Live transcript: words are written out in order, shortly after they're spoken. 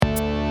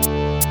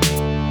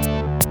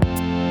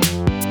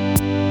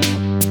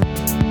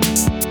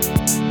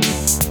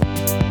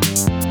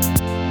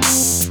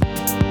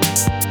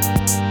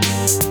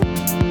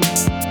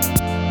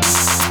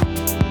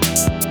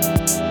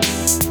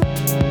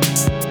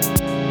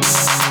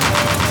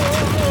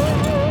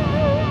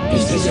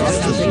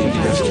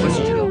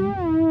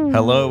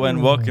Hello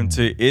and welcome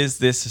to Is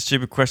This a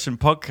Stupid Question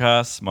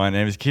podcast. My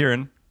name is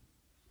Kieran.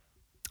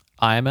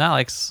 I am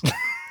Alex.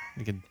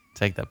 You can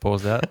take that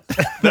pause out.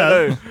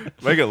 No,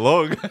 make it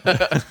long.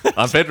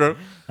 I'm Pedro.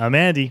 I'm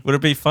Andy. Would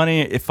it be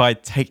funny if I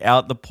take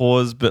out the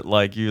pause but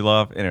like you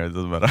laugh? Anyway, it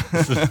doesn't matter.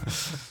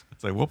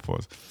 It's like, what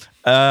pause?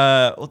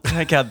 We'll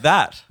take out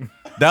that.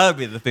 That would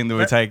be the thing that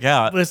we take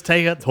out. Let's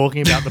take out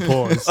talking about the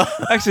pause.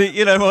 Actually,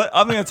 you know what?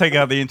 I'm going to take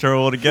out the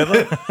intro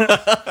altogether.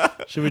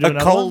 Should we do A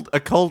another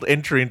cold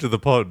entry into the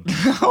pod.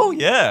 Oh,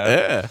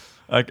 yeah.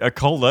 Yeah. A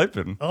cold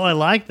open. one? Oh, I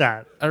like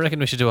that. I reckon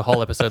we should do a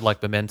whole episode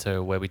like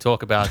Memento where we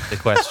talk about the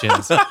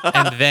questions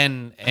and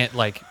then we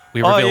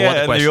reveal Oh, yeah. what the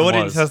And question the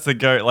audience was. has to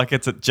go like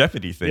it's a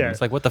Jeopardy thing. Yeah.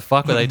 It's like, what the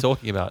fuck were they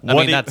talking about? I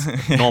What mean, i-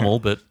 that's normal,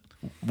 but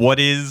What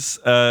is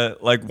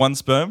like one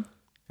sperm?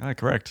 Ah,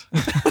 correct.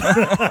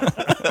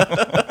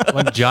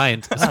 one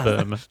giant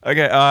sperm.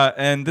 Okay,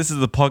 and this is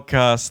the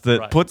podcast that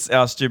Right. puts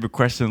our stupid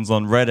questions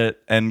on Reddit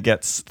and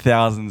gets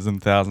thousands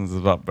and thousands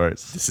of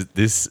upvotes.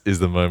 This is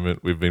the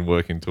moment we've been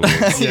working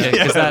towards. Yeah,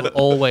 because that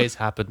always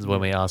happens when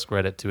we ask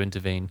Reddit to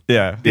intervene.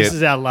 Yeah. This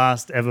is our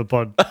last ever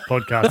podcast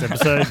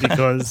episide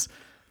because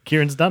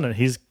Kieran's done it.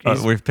 He's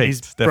we've peaked,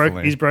 he's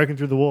definitely. he's broken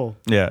through the wall.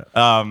 Yeah.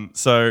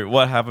 So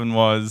what happened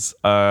was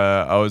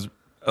I was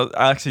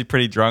actually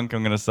pretty drunk,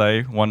 I'm going to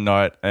say, one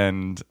night,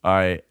 and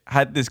I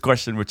had this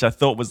question which I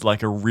thought was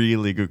like a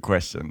really good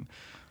question.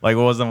 Like, it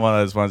wasn't one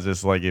of those ones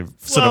just like you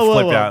sort of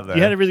flip out there.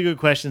 You had a really good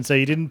question, so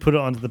you didn't put it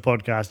onto the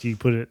podcast. You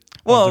put it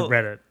Well, onto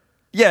Reddit.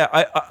 Yeah,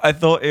 I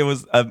thought it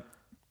was a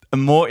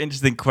more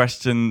interesting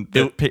question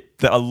that,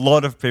 that a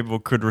lot of people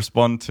could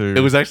respond to.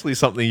 It was actually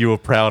something you were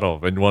proud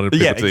of and wanted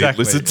people Yeah, to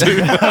exactly. listen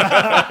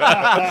to.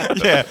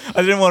 Yeah,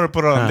 I didn't want to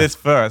put it on this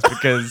first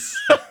because,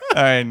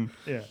 I mean,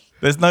 Yeah.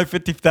 there's no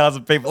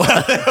 50,000 people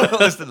out there who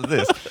listen to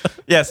this.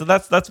 Yeah, so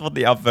that's what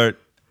the upvote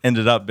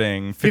ended up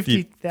being.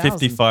 50,000.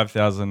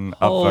 55,000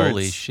 upvotes.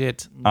 Holy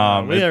shit. We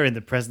are in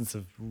the presence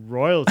of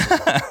royalty.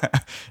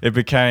 It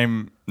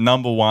became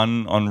number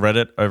one on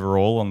Reddit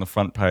overall on the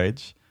front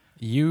page.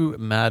 You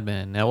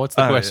madman. Now, what's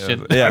the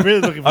question? Yeah. I'm really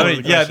looking forward I to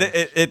mean, the yeah,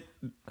 question.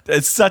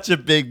 it's such a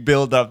big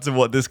build up to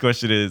what this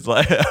question is.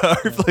 Like,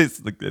 hopefully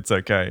it's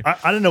okay.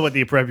 I don't know what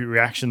the appropriate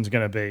reaction's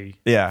going to be.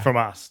 Yeah. From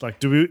us, like,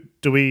 do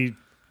we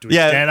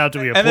stand up? Do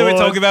we applaud? And then we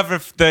talk about it for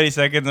 30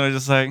 seconds, and we're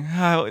just like,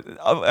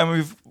 oh,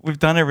 and we've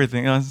done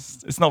everything.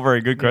 It's not a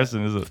very good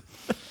question, is it?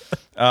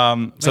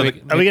 So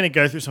Maybe- Are we going to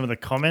go through some of the I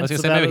comments? was going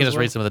to say, about maybe we it can as just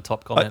well? read some of the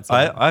top comments.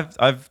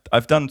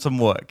 I've done some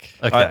work.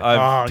 Okay.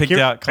 I've picked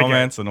Kieran- out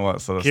comments and all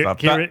that sort of stuff.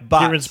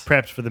 Kieran's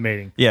prepped for the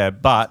meeting. Yeah,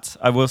 but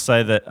I will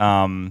say that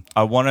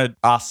I wanted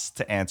us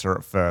to answer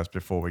it first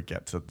before we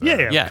get to the...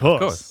 Yeah. Yeah, Of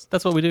course.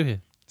 That's what we do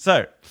here.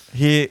 So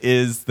here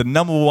is the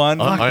number one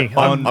Fucking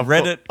on I've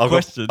Reddit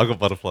question. I got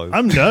butterflies.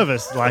 I'm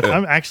nervous. Like,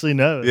 I'm actually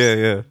nervous.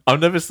 yeah. I'm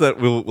nervous that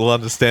we'll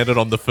understand it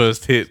on the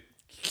first hit.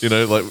 You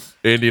know, like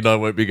Andy and I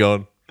won't be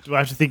going, Do I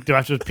have to think? Do I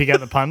have to pick out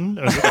the pun?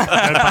 Or is it no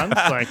puns?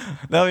 Like,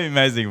 That would be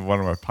amazing if one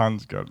of my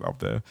puns got up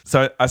there.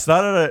 So I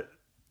started it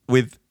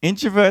with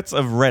introverts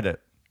of Reddit.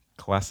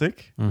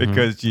 Classic.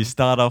 Because you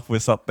start off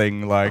with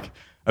something like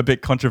a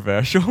bit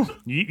controversial.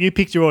 you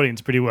picked your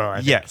audience pretty well. I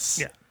think.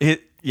 Yes. Yeah.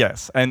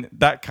 Yes. And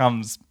that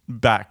comes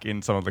back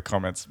in some of the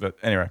comments. But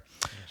anyway.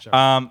 Sure.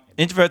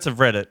 Introverts of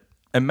Reddit.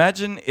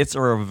 Imagine it's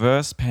a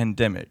reverse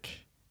pandemic.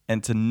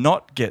 And to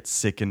not get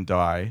sick and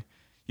die,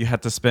 you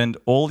had to spend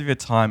all of your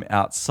time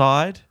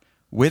outside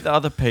with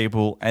other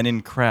people and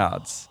in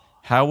crowds.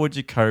 How would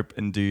you cope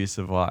and do you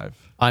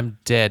survive? I'm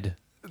dead.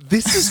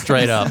 this is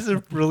Straight up. This is a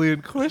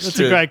brilliant question. That's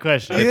a great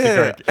question.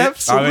 Yeah,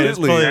 absolutely. I mean, it's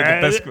probably the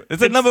best. It's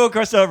the number one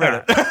question on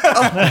Reddit.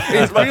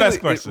 It's my best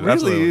question, It really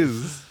absolutely.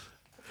 is.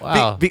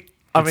 Wow.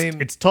 I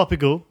mean, It's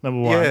topical.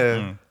 Number one.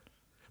 yeah,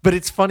 but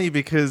it's funny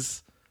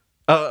because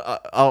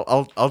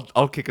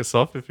I'll kick us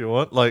off if you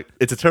want. Like,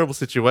 it's a terrible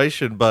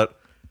situation, but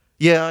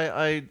yeah,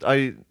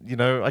 I you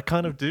know, I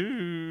kind of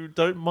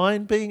don't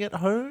mind being at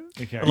home.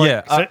 Okay.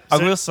 Yeah, So- I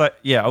so- will say.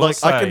 Yeah, I will Like,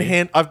 say. I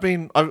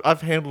can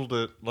I've handled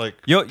it. Like,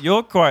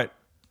 You're quite.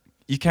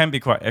 You can be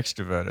quite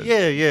extroverted.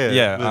 yeah.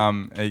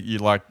 Yeah. You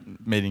like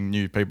meeting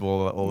new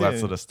people, all that Yeah.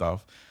 sort of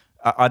stuff.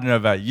 I don't know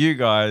about you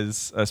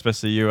guys,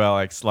 especially you,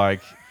 Alex.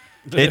 Like,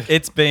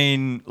 it's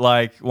been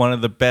like one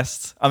of the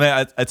best. I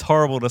mean, it's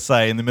horrible to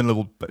say in the middle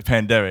of a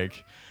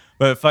pandemic,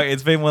 but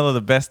it's been one of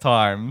the best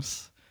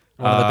times.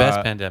 One of the best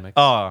pandemics.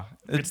 Oh,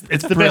 It's the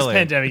best brilliant.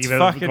 pandemic It's you've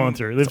ever fucking- gone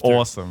through, It's lived through.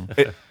 awesome.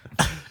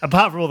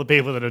 Apart from all the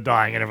people that are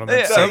dying and everyone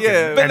that's sick.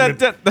 yeah.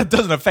 But that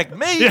doesn't affect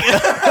me.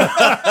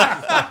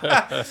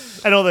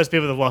 And all those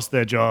people that have lost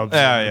their jobs.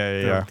 Yeah, and yeah,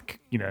 their, yeah.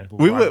 You know,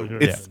 we were.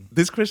 livelihoods It's and-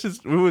 this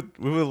question's. We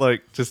were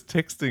like just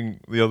texting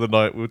the other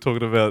night. We were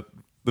talking about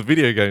the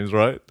video games,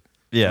 right?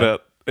 Yeah.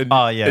 About, and,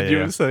 Oh, yeah, And you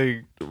yeah. were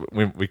saying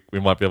we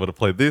might be able to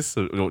play this.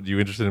 Or are you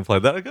interested in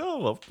playing that? I go,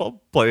 oh,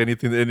 I'll play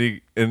anything.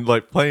 And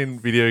like playing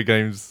video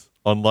games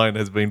online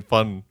has been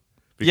fun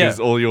because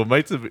Yeah. all your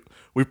mates have.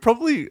 We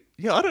probably.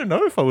 Yeah, I don't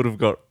know if I would have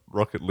got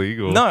Rocket League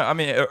or No, I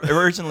mean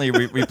originally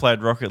we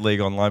played Rocket League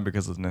online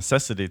because of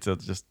necessity to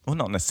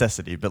not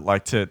necessity, but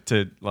like to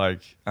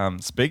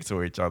speak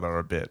to each other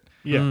a bit.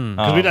 Yeah,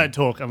 because we Um, don't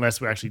talk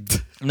unless we're actually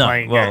No,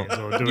 playing well, games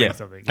or doing yeah.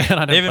 something. And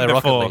I don't Even play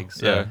before- Rocket League,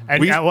 so yeah.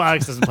 And We-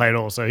 Alex doesn't play at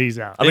all, so he's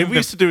out. I mean, Even we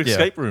used to do yeah.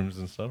 escape rooms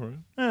and stuff, right?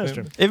 Yeah, that's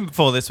true. Even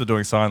before this, we're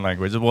doing sign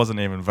language. It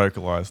wasn't even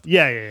vocalized.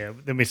 Yeah.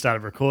 Then we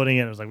started recording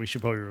it. It was like we should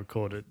probably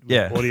record it. With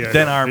Yeah. audio.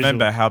 Then not I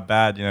remember visual. how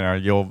bad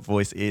your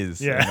voice is.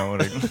 Yeah. You know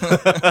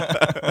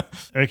what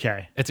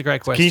Okay. it's a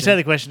great question. Can you say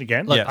the question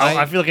again? Look, Yeah.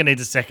 I feel like I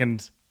need a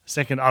second.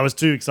 I was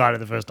too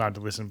excited the first time to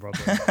listen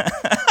properly.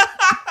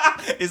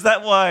 Is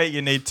that why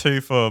you need two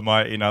for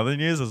my in other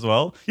news as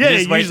well? Yeah, You're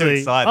just way too usually.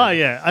 excited. Oh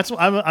yeah,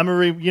 I'm a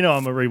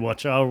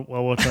rewatcher. I'll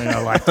watch something I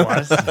like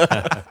twice.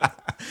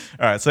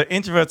 All right, so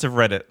introverts of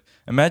Reddit.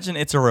 Imagine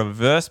it's a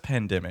reverse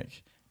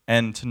pandemic,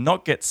 and to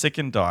not get sick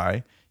and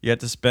die, you had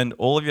to spend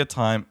all of your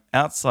time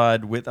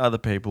outside with other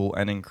people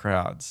and in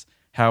crowds.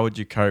 How would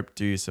you cope?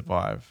 Do you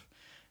survive?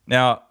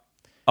 Now,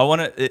 I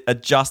want to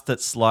adjust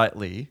it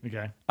slightly,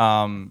 Okay.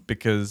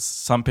 because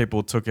some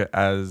people took it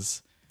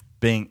as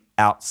being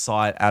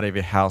outside, out of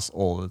your house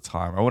all the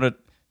time. I want to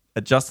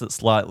adjust it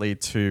slightly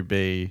to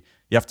be,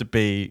 you have to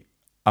be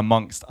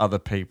amongst other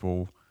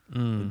people.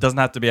 It doesn't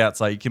have to be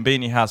outside. You can be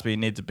in your house, but you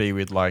need to be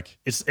with like.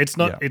 It's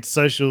not Yeah. it's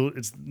social.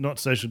 It's not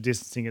social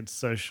distancing. It's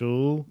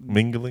social.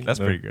 Mingling. That's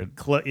No. pretty good.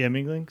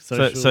 Mingling.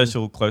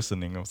 Social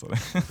closening or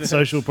something.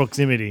 Social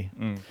proximity.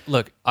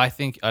 Look, I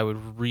think I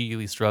would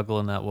really struggle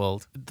in that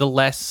world. The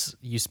less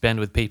you spend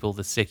with people,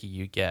 the sicker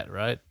you get,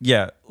 right?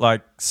 Yeah,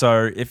 like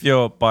so if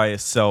you're by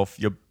yourself,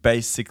 you're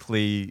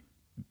basically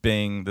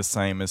being the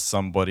same as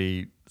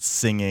somebody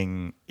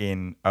singing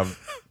in a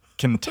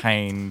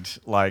contained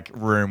like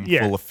room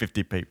Yeah. full of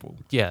 50 people.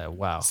 Yeah,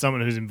 wow.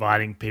 Someone who's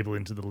inviting people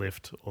into the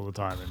lift all the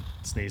time and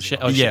sneezing.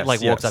 Yes,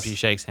 walks yes. up to you,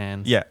 shakes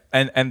hands. Yeah,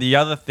 and the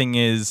other thing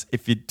is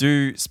if you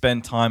do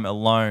spend time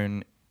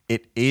alone,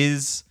 it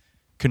is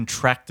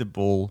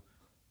contractable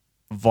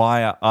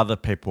via other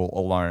people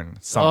alone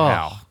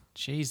somehow. Oh,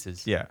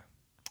 Jesus. Yeah.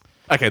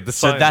 Okay, the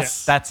So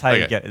science. that's how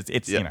you Okay. get it.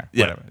 It's Yeah. you know,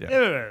 Yeah. whatever. Yeah.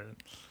 No.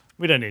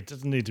 We don't need. It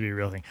doesn't need to be a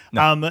real thing.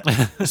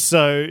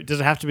 So does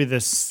it have to be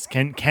this?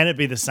 Can it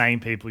be the same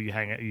people you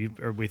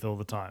are with all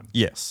the time?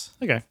 Yes.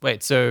 Okay,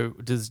 Wait, so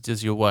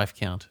does your wife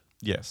count?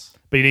 Yes.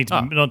 but you need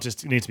to be, not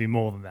just. You need to be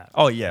more than that.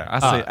 Oh yeah, I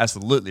say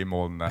absolutely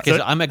more than that. Because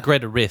I'm at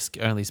greater risk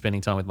only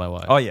spending time with my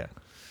wife. Oh yeah.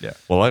 Yeah.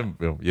 Well,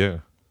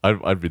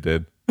 I'd be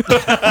dead.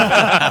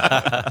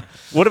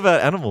 What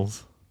about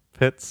animals?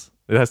 Pets?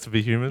 It has to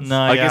be humans. No,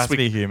 I it guess has to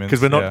be humans,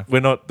 because we're yeah.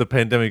 not the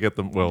pandemic at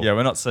the well. Yeah,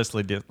 we're not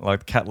socially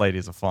like cat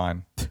ladies are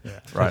fine Yeah.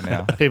 right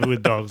now. People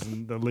with dogs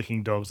and they're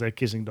licking dogs. They're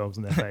kissing dogs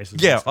in their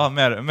faces. Yeah. Oh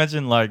man,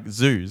 imagine like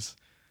zoos.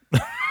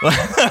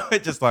 We're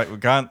just like we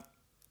got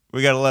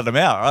to let them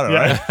out. I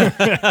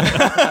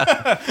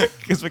don't know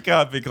because we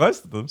can't be close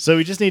to them. So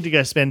we just need to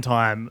go spend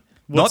time.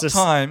 Not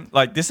time.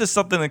 Like this is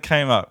something that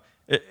came up.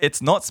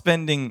 It's not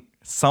spending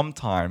some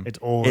time. It's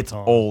all the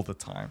time. all the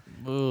time.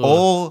 Ugh.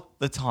 All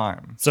the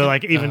time. So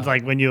like even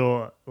like when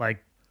you're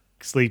like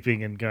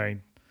sleeping and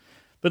going,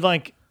 but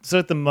like so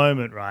at the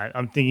moment, right?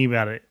 I'm thinking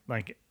about it.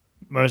 Like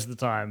most of the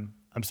time,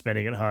 I'm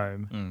spending at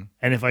home,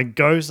 and if I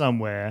go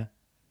somewhere,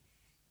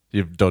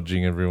 You're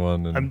dodging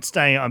everyone. And I'm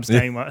staying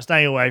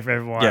away from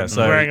everyone. Yeah, I'm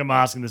so- wearing a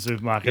mask in the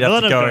supermarket. You A have lot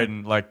to of go them-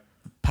 in like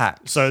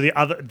packs. So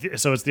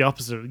it's the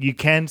opposite. You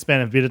can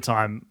spend a bit of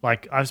time.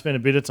 Like I've spent a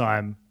bit of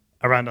time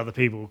around other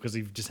people because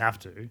you just have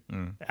to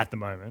at the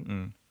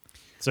moment.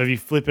 So if you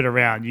flip it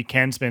around, you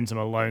can spend some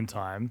alone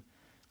time.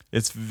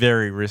 It's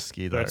very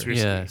risky though. That's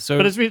risky. Yeah, so-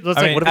 but it's let's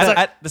I say mean, what at, about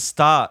at the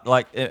start,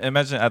 like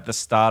imagine at the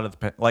start of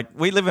like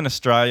we live in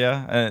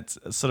Australia, and it's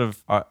sort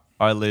of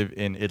I live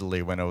in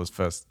Italy when it was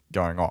first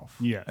going off.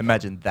 Yeah.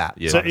 imagine that.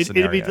 Yeah. so kind of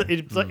it'd be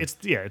scenario.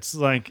 it's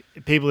like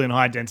people in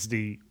high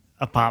density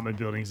apartment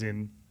buildings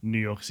in New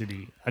York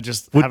City are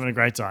just having a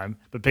great time,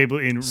 but people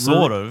in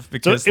sort of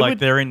because it like would-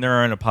 they're in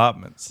their own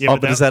apartments. Yeah,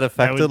 but is that a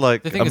factor? would-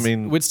 Like, The thing I is,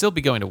 mean, we'd still be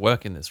going to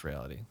work in this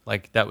reality.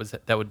 Like that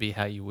would be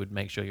how you would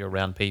make sure you're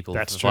around people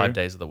That's for true. 5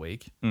 days of the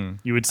week.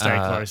 you would stay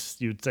Uh, close.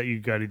 You would say you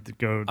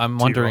go. I'm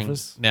to wondering your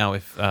office. now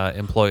if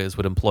employers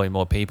would employ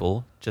more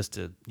people just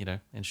to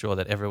ensure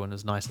that everyone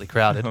is nicely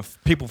crowded.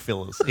 People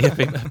fillers. Yeah,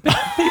 people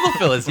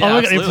fillers. Yeah, Oh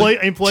my God,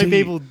 absolutely. employ Gee.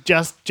 people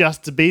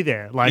just to be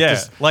there. Like Yeah,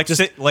 just, like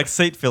just like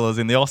seat fillers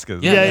in the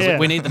Oscars. Yeah, Yeah.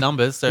 we need the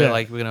numbers, so Yeah.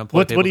 like we're gonna employ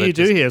what people. do you that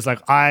do just- here? It's like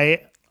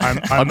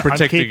I'm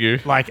protecting you.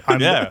 Like I'm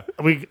Yeah.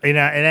 we in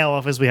our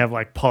office we have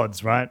like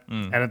pods, right?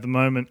 And at the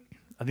moment,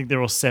 I think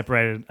they're all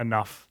separated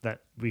enough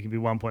that we can be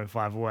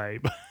 1.5 away.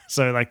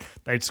 So like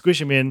they'd squish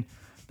them in.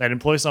 They'd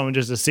employ someone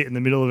just to sit in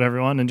the middle of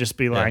everyone and just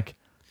be like,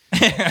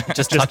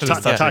 Just Just touch,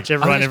 touch yeah.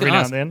 everyone I was just every gonna now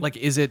ask, and then. Like,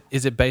 is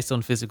it based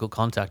on physical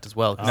contact as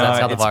well? 'Cause No, that's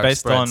how the it's virus based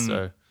spreads. on-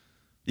 So.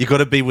 you got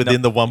to be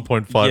within the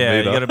 1.5 yeah,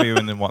 meter. you got to be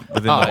within the one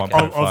within Oh, the okay.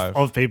 1.5.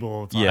 of people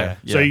all the time. Yeah,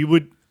 So yeah. you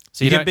would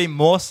So you you can don't- be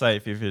more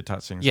safe if you're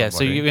touching. Yeah, so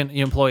somebody.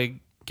 you employ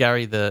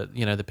Gary,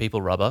 the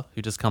people rubber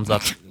who just comes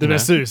up. The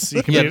masseuse.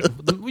 You can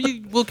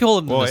We'll call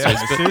him the Well, yeah,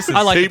 masseuse, masseuse but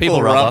I like the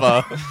people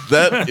rubber.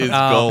 That is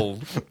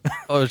gold.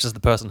 Or it's just the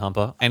person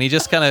humper, and he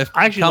just kind of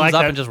I actually comes like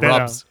up that and just better.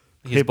 rubs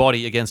his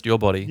body against your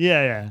body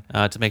yeah.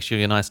 to make sure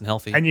you're nice and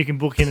healthy. And you can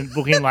book in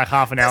like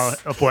half an hour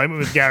appointment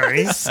with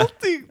Gary.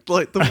 Something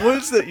like the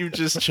words that you've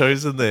just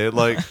chosen there,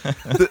 like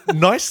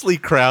nicely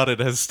crowded,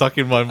 has stuck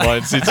in my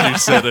mind since you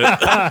said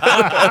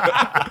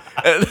it.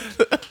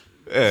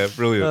 Yeah,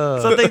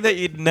 brilliant. Something that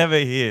you'd never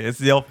hear. It's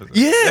the opposite.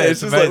 Yeah,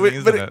 it's just amazing, like,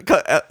 isn't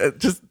but it?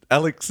 just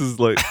Alex is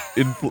like,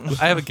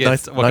 I have a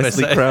guess. What can I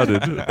nicely say?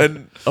 crowded,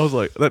 and I was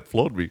like, that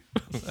floored me.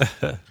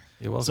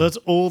 You're welcome. So it's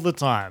all the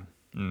time.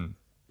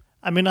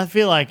 I mean, I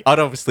feel like I'd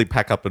obviously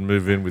pack up and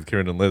move in with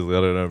Kieran and Leslie. I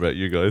don't know about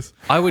you guys.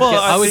 I would Well, get,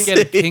 I I would think-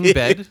 get a king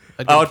bed.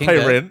 I'd get I a would king pay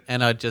bed, rent.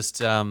 and I'd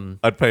just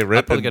I'd pay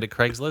rent. I'd probably and- go to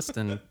Craigslist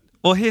and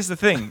Well, here's the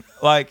thing.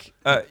 Like,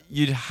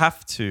 you'd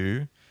have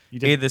to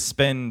did- either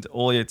spend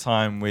all your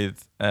time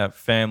with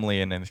family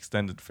and an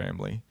extended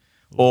family,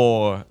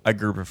 or a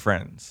group of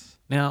friends.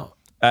 now.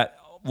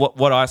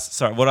 What I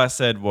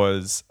said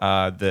was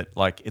that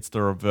like it's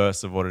the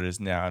reverse of what it is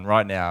now, and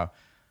right now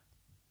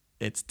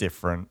it's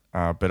different.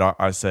 But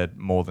I said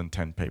more than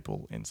 10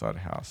 people inside a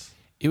house.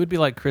 It would be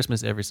like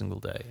Christmas every single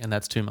day, and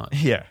that's too much.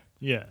 Yeah.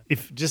 yeah.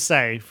 If just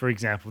say, for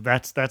example,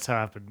 that's how it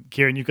happened.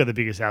 Kieran, you've got the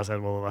biggest house out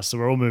of all of us, so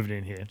we're all moving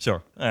in here.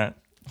 Sure. All right.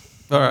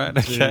 All right,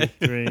 2, okay.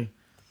 3.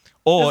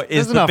 Or There's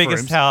is the enough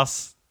biggest rooms.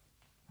 house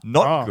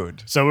not Oh,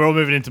 good? So we're all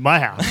moving into my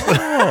house.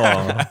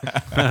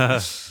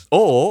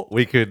 Or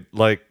we could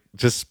like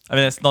just I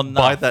mean, it's not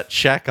enough. buy that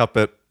shack up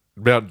at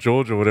Mount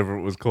George or whatever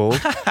it was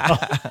called,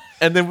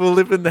 and then we'll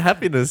live in the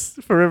happiness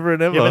forever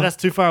and ever. Yeah, but that's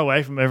too far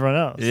away from everyone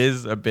else. It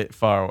is a bit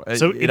far away.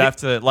 So You'd have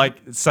to like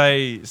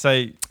say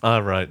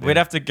right. we'd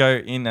have to go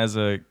in as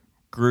a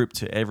group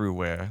to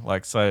everywhere.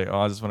 Like say,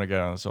 I just want to go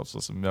down the shops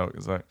for some milk.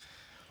 It's like,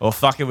 well,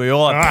 fuck it, we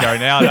all have to go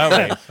now,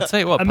 don't we? I'll tell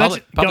you what,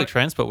 Imagine public go-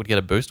 transport would get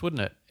a boost,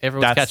 wouldn't it?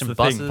 Everyone's That's catching the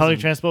thing. buses. Public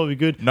and- transport would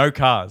be good. No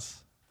cars,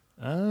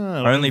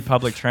 Oh, only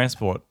public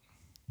transport.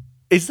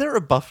 Is there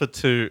a buffer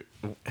to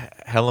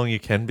how long you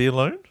can be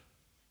alone?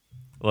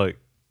 Like,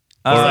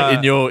 or Uh,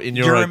 in your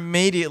You're like-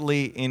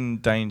 immediately in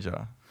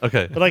danger.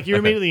 okay, But like you're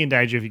okay. immediately in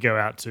danger if you go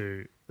out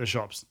to the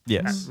shops.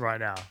 Yes. Right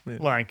now.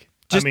 Like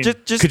Just, I mean,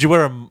 just Could you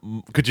wear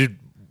Could you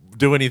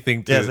do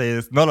anything to? yeah, see,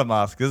 it's not a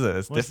mask, is it?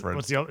 It's different.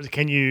 what's the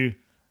can you?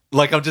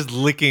 Like I'm just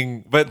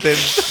licking, but then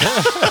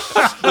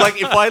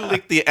like if I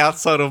lick the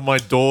outside of my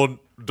door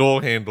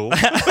handle,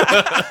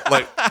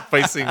 like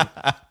facing,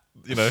 wow,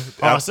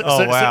 that's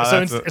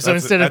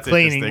instead of that's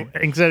cleaning,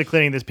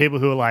 interesting. there's people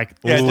who are like,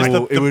 Yeah, just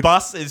Ooh, it the would-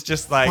 bus is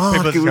just like fuck,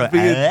 people it just would go, be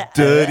a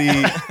dirty.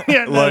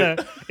 yeah, no, like-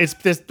 no. It's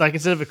just like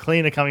instead of a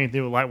cleaner coming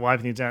through, like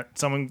wiping things out,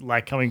 someone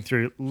like coming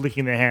through,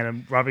 licking their hand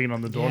and rubbing it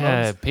on the doorknobs.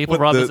 Yeah, people What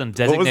rubbers the- and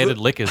what was designated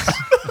it? liquors.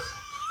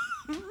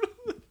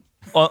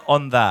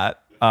 on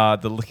that,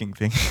 the licking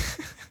thing.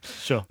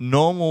 Sure.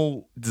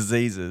 Normal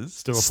diseases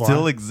Still apply?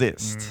 still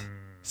exist.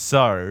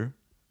 So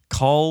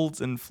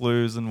colds and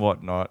flus and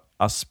whatnot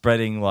are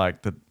spreading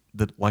like the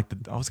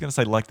I was gonna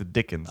say like the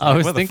Dickens. I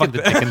was Where the thinking fuck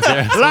the Dickens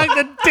era. Like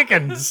the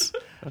Dickens.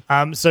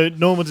 So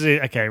normal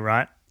disease. Okay,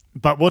 right.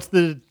 But what's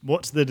the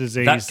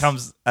disease? that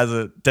comes as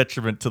a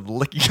detriment to the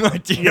licking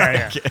idea.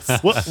 Yeah, I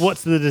guess.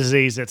 What's the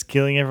disease that's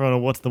killing everyone, or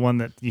what's the one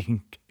that you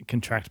can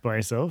contract by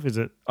yourself? Is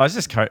it? I was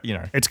just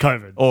It's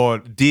COVID. or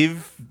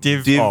Div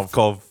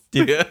Divkov.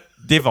 Yeah.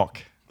 Divok.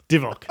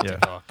 Divok.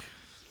 Yeah.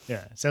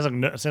 Yeah. Sounds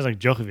like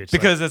Djokovic.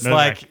 Because it's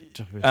Novak like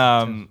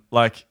Djokovic.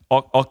 like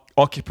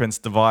occupants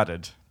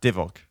divided.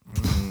 Divok.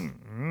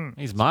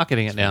 He's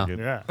marketing it now.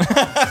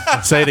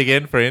 Yeah. Say it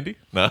again for Andy.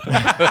 No.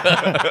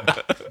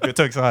 You're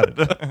too excited.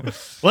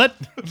 What?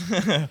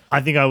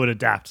 I think I would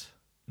adapt.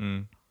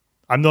 Mm.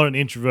 I'm not an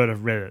introvert of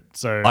Reddit,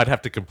 so I'd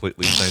have to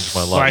completely change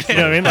my life. like you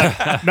know what I mean.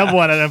 Like, number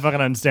one, I don't fucking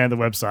understand the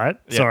website.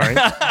 Sorry.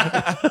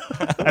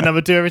 And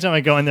number two, every time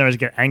I go in there, I just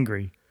get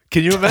angry.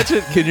 Can you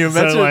imagine? Can you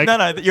imagine? like-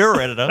 no, you're a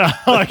redditor.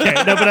 Oh, okay,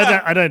 no, but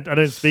I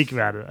don't speak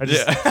about it.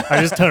 I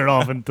just turn it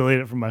off and delete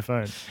it from my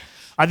phone.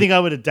 I think I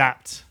would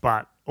adapt,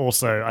 but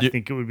also I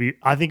think it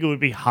would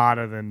be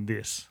harder than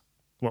this.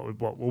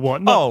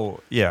 What? Not, Oh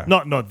yeah.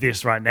 not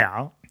this right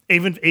now.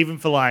 Even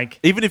for like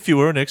Even if you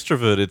were an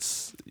extrovert,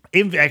 it's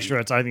even for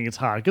extroverts, I think it's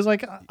hard because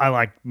like I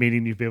like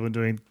meeting new people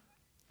and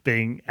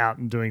being out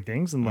and doing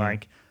things and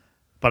like,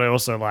 but I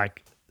also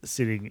like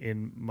sitting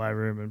in my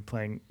room and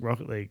playing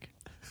Rocket League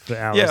for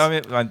hours. Yeah, I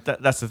mean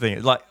that's the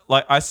thing. Like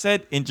I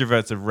said,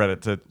 introverts of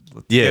Reddit to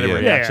Yeah, get a yeah.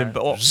 reaction, Yeah.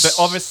 but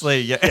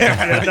obviously, yeah.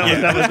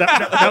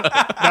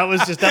 that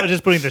was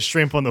just putting the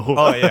shrimp on the hook.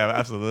 Oh yeah,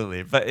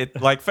 absolutely. But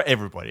it like for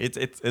everybody,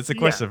 it's a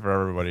question for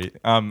everybody.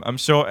 I'm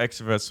sure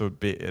extroverts would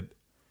be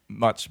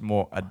much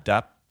more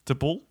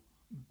adaptable.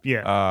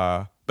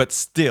 Yeah. But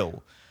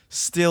still,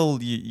 still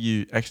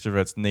you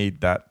extroverts need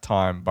that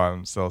time by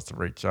themselves to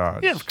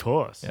recharge. Yeah, of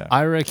course. Yeah.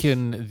 I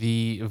reckon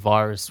the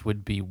virus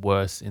would be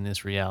worse in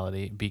this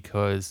reality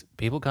because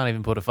people can't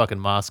even put a fucking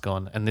mask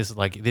on, and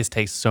this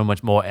takes so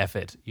much more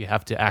effort. You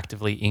have to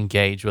actively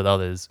engage with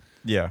others,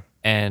 Yeah.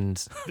 and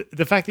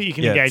The fact that you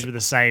can Yeah, engage it's- with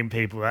the same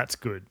people, that's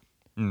good.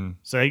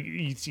 So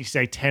you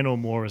say 10 or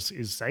more is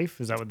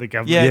safe? Is that what the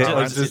government Yeah, Yeah, guidelines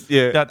I was is? just-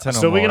 yeah. That 10 or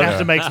So we're more, going to have yeah.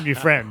 to make some new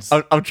friends.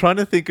 I'm trying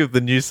to think of the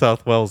New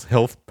South Wales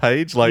health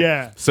page. Like,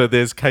 Yeah. so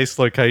there's case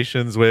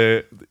locations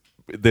where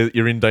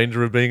you're in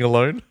danger of being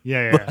alone.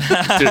 Yeah,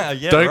 yeah.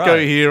 Yeah, Don't go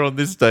right. here on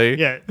this day.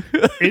 Yeah,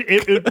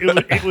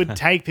 it would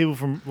take people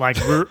from like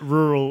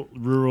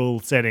rural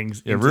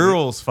settings. Yeah, into the-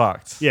 rural's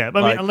fucked. Yeah,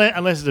 but I Like, mean,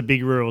 unless it's a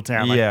big rural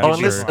town. Like Yeah, Oh,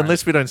 Sure.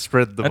 unless we don't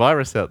spread the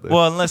virus out there.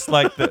 well, unless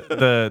like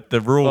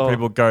the rural Oh.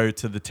 people go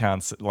to the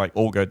town, like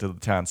all go to the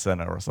town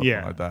center or something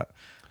Yeah. like that.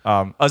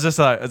 I was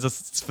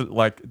just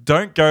like,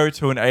 don't go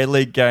to an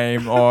A-League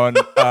game on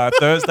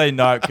Thursday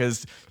night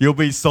because you'll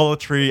be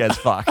solitary as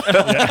fuck.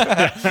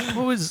 what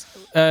was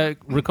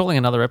recalling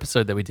another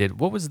episode that we did?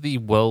 What was the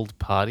world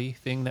party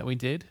thing that we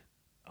did?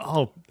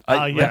 Yeah.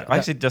 I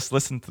actually just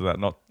listened to that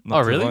not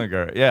Oh, too really? long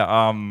ago.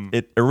 Yeah.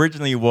 It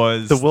originally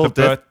was the world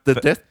death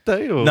birth-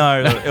 day? Or?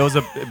 No, it was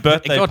a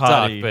birthday It got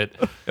party. dark,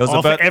 but it was Oh,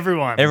 a for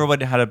everyone.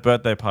 Everybody had a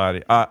birthday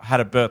party. Had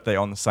a birthday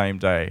on the same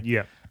day.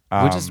 Yeah.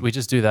 we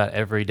just do that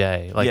every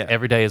day. Like yeah.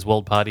 every day is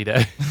World Party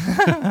Day.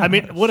 I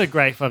mean, what a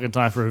great fucking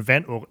time for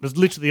event. There's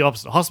literally the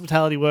opposite: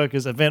 hospitality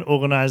workers, event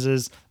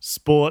organizers,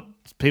 sport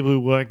people who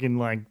work in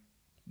like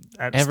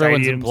at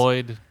Everyone's stadiums.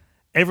 employed.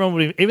 Everyone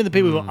would, even the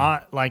people who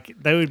aren't like,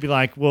 they would be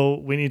like,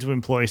 well, we need to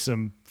employ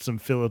some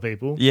filler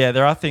people. Yeah,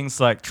 there are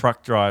things like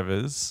truck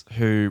drivers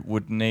who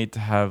would need to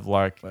have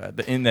like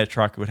in their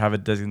truck would have a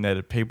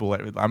designated people.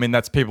 I mean,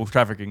 that's people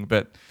trafficking,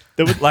 but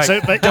They would, like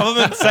but-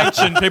 government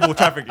sanctioned people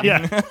trafficking.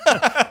 Yeah.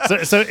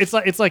 so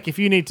it's like if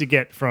you need to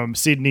get from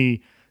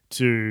Sydney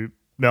to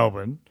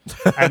Melbourne,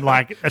 and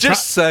like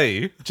Just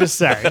say. just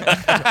say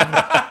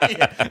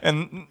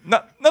and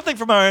nothing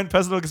from my own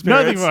personal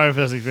experience. nothing from my own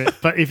personal experience.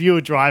 But if you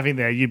were driving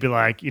there, you'd be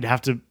like, you'd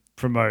have to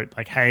promote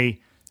like, hey,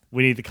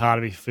 we need the car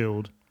to be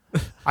filled.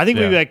 I think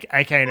we'd be Yeah. like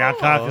okay in our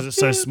car because it's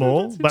so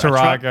small. But a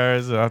truck-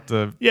 Taragos have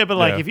to. yeah, but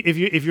like yeah.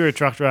 if you're a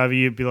truck driver,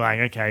 you'd be like,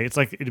 okay, it's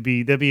like there'd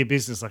be a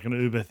business like an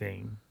Uber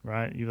thing,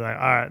 right? You'd be like,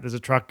 all right, there's a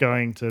truck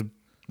going to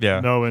Yeah.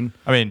 Melbourne.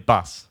 I mean,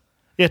 bus.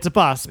 Yeah, it's a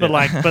bus, but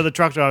but the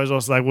truck driver's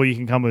also like, well, you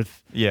can come with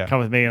me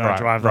and I'll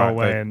drive the whole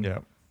way. And yeah.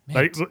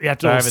 like, you have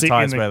to They all sit in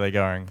advertise the, where they're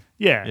going.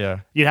 yeah. Yeah.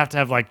 You'd have to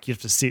have like, you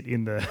have to sit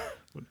in the,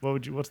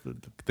 what's the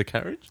The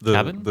carriage?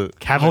 Cabin? The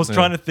cabin? I was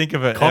trying to think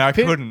of it and I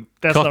Cockpit? couldn't.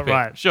 That's Cockpit. not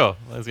right. Sure,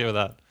 let's go with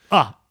that.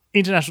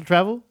 International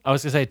travel? I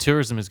was gonna say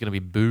tourism is gonna be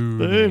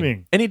booming.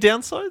 Booming. Any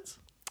downsides?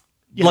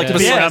 Yeah, Like to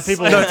be yes. around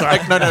people all No, the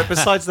time. no.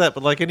 Besides that,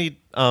 but like any,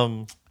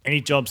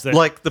 Any jobs that,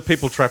 like the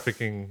people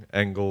trafficking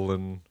angle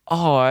and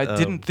Oh, I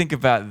didn't think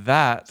about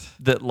that.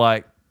 That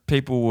like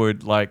people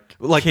would like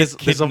there's a-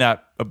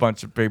 kidnap a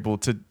bunch of people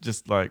to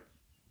just like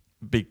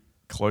be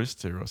close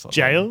to or something.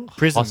 jail,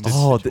 prison. Hostage.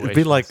 it'd be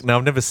situations. like. No,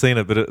 I've never seen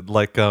it, but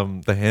like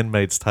The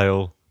Handmaid's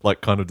Tale, like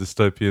kind of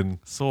dystopian.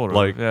 Sort of.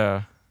 Like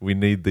yeah. we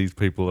need these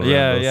people around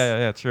Yeah, us.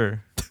 yeah, true.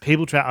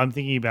 People I'm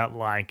thinking about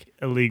like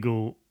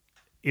illegal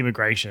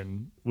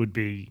immigration would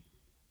be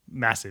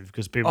massive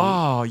because people.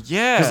 Oh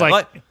yeah. 'Cause,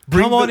 like,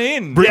 bring come on the-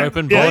 in. Yeah,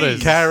 Open yeah,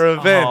 borders.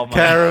 Caravan, Oh,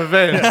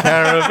 man.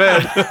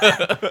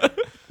 caravan.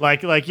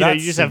 Like you know, you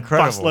That's just have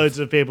incredible. busloads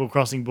of people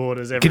crossing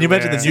borders everywhere. Can you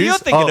imagine the So you're news?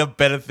 thinking Oh. of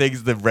better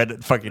things than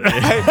Reddit fucking did.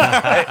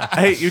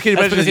 Hey, you can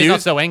That's imagine because the he's not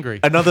news. so angry.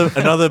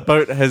 Another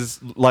boat has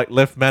like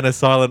left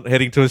Manus Island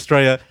heading to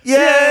Australia.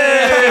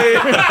 Yay!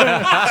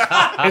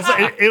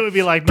 It would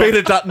be like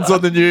Peter Dutton's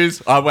on the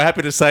news. We're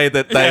happy to say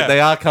that they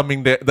are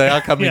coming. They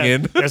are coming yeah,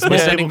 in. There's We're more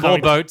sending people more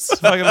coming. boats.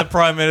 Fucking the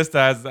Prime Minister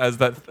has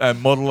that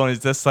model on his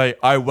desk say,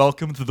 I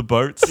welcome to the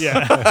boats.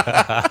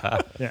 Yeah,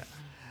 yeah.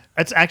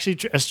 It's actually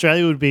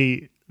Australia would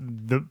be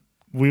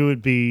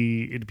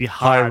it'd be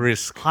hard,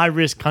 high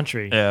risk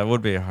country. Yeah, it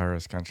would be a high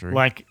risk country.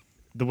 Like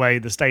the way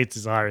the States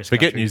is high risk.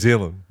 Forget country. New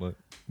Zealand. Like,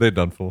 they're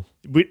done for.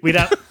 We'd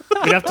have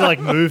to like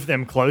move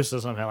them closer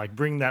somehow. Like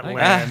bring that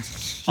land.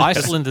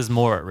 Iceland is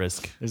more at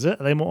risk. Is it?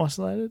 Are they more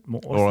isolated?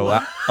 More or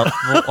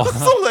isolated?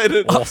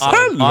 Isolated.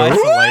 Hello.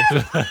 isolated.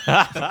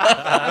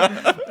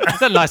 Is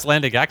that an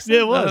Icelandic accent?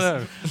 Yeah, it was.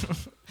 No.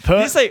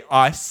 Did you say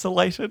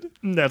isolated?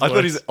 That's I thought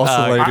worse. he's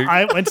oscillating.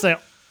 I went to say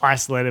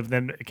isolated,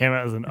 then it came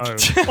out as an O.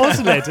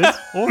 Oscillated.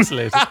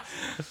 Isolated.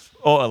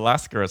 Or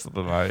Alaska or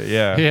something like that.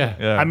 Yeah.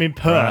 Yeah. I mean,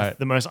 Perth, Right.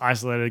 the most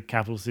isolated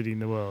capital city in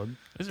the world.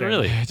 Is it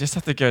really? You just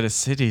have to go to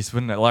cities,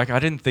 wouldn't it? Like, I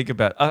didn't think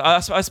about. I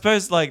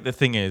suppose, like, the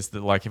thing is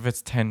that, like, if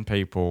it's 10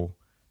 people,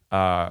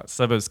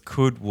 suburbs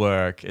could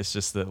work. It's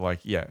just that, like,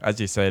 yeah, as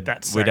you said,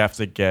 That's we'd safe. have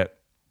to get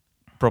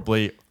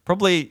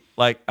probably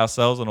like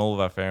ourselves and all of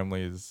our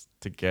families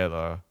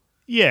together.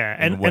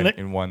 Yeah,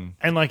 in one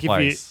and like if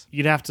place.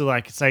 you'd have to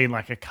like say in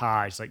like a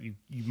car, it's like you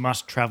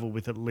must travel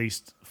with at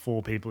least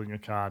 4 people in your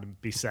car to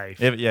be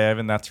safe.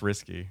 Even that's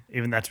risky.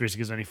 Even that's risky.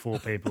 There's only 4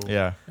 people.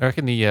 Yeah, I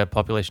reckon the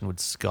population would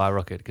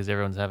skyrocket because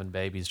everyone's having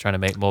babies, trying to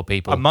make more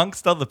people.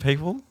 amongst other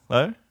people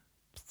though.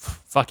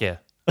 Fuck yeah,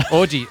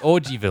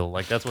 orgyville.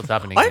 Like that's what's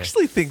happening. I here.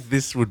 actually think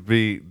this would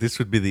be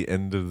the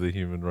end of the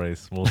human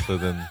race more so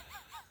than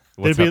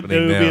what's There'd be-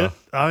 happening there would be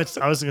now.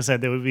 I was going to say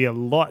there would be a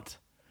lot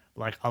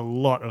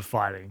of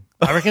fighting.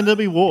 I reckon there'll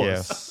be wars.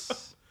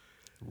 Yes.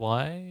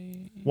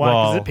 Why? Why?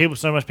 Because Well- people,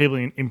 so much people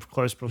in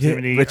close Yeah,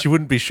 proximity. but you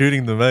wouldn't be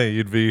shooting them,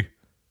 eh?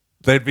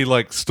 They'd be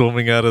like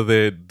storming out of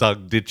their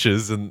dug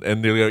ditches and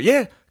they'll go,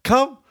 yeah,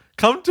 come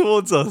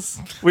towards us.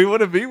 We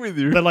want to be with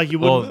you. But like you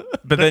wouldn't.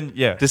 But then,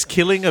 yeah. Does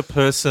killing a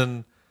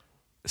person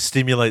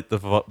stimulate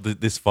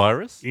this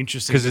virus?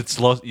 Interesting. Because it's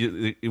lost.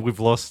 We've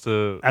lost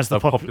As the a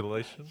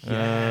population.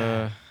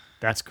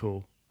 That's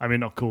cool. I mean,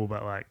 not cool,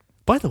 but like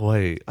By the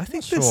way, I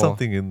think there's Sure.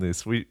 something in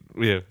this.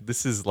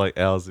 This is like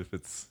ours if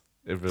it's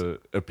ever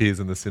appears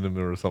in the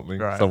cinema or something.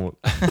 Right. Somewhat.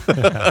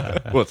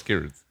 Well, it's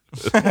Kieran's.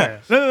 yeah.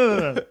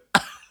 No.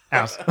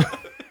 House.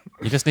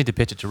 You just need to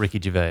pitch it to Ricky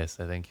Gervais.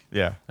 I think.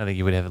 Yeah. I think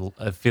you would have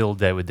a field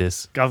day with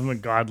this.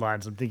 Government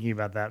guidelines. I'm thinking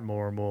about that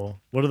more and more.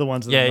 What are the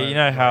ones? That Yeah, are you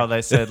know how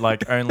they said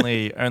like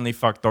only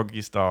fuck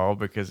doggy style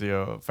because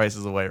your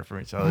faces away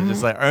from each other.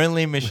 Just like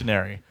only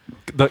missionary.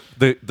 The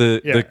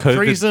yeah, COVID.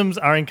 threesomes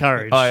are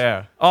encouraged. Oh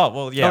yeah. Oh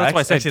well, yeah. Oh, that's why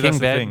I said actually, that's king the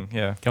bed. thing.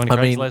 Yeah. Go on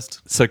I mean,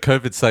 Craigslist. so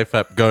COVID Safe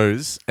app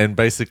goes and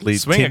basically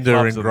Swinger Tinder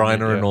clubs and are the Grindr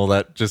big, and yeah. all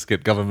that just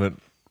get government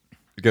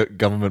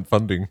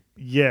funding.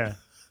 Yeah.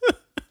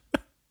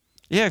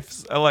 Yeah,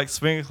 like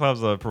swinger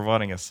clubs are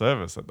providing a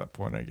service at that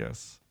point, I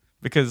guess.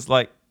 Because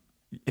like,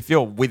 if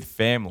you're with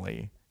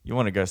family, you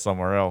want to go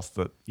somewhere else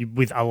that.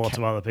 With a lot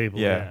of other people.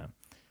 Yeah. Yeah.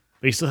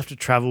 But you still have to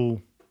travel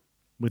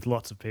with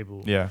lots of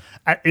people. Yeah.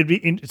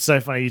 It's so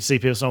funny. You'd see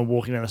people, someone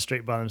walking down the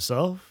street by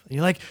themselves, and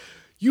you're like,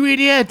 "You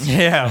idiot!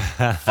 Yeah.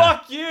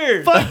 Fuck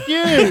you. Fuck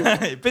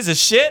you!" Piece of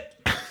shit.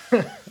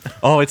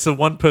 Oh, it's a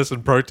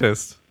one-person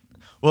protest.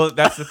 Well,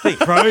 that's the thing.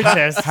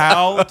 Protest.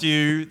 How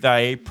do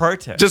they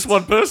protest? Just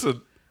one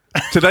person.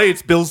 Today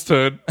it's Bill's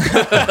turn.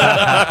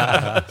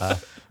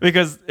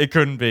 because it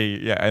couldn't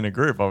be in a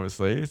group,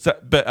 obviously. So,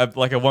 but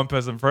like a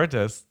one-person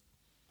protest,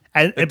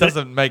 And it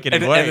doesn't make any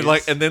And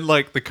waves. then the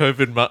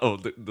COVID, not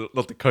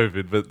the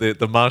COVID, but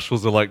the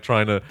marshals are like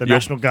trying to the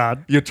National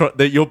Guard.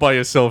 You're by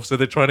yourself, so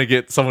they're trying to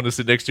get someone to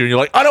sit next to you, and you're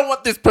like, I don't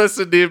want this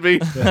person near me.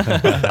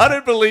 I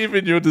don't believe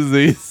in your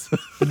disease.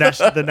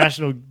 The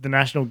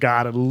National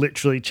Guard are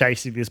literally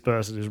chasing this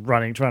person who's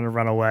trying to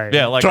run away.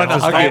 yeah, like Trying to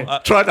hug him.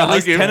 Trying to at hug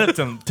least him. 10 of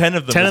them. 10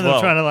 of them. 10 as of them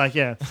well. trying to like,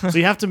 yeah. So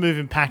you have to move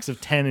in packs of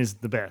 10 is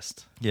the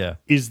best. Yeah.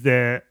 Is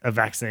there a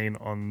vaccine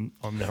on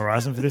the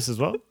horizon for this as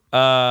well?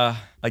 I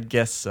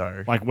guess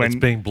so. Like It's when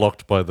being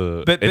blocked by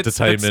the But-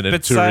 entertainment and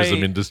but tourism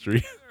say-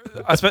 industry.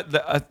 I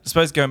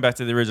suppose going back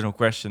to the original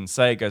question,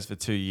 say it goes for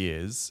 2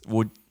 years,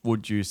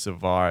 would you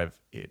survive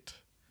it?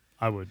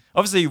 I would.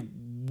 Obviously,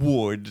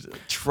 would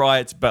try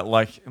it, but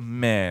like,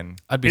 man,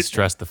 I'd be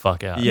stressed the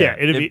fuck out. Yeah,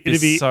 it'd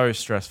be- so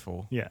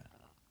stressful. Yeah.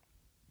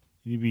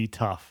 It'd be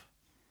tough.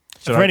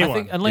 Should for I- anyone. I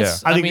think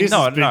unless I think mean, this,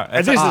 no, is, big, no, and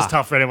it's- this is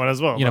tough for anyone as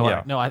well. You know Yeah.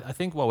 what? No, I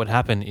think what would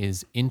happen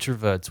is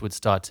introverts would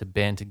start to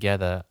band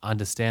together,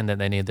 understand that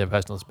they need their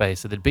personal space,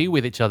 so they'd be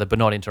with each other but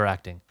not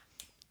interacting.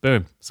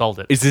 Boom, solved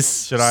it. Is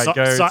this Should I So-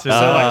 go so- to? so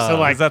like- so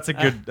like- 'cause that's a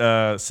good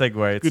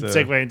segue. Good to,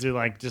 segue into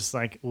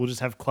like we'll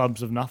just have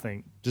clubs of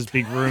nothing, just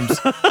big rooms.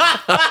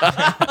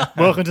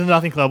 Welcome to the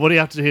Nothing Club. What do you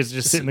have to do is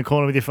just sit in the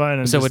corner with your phone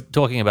and so just, we're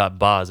talking about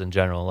bars in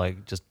general,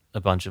 like just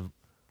a bunch of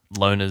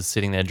loners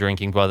sitting there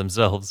drinking by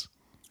themselves.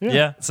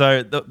 Yeah.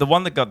 So the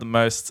one that got the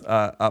most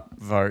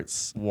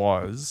upvotes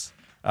was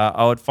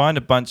I would find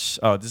a bunch.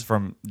 Oh, this is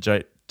from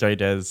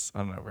JDez. I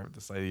don't know where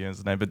to say the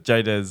user's name, but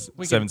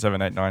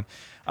JDez7789.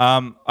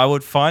 I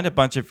would find a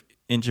bunch of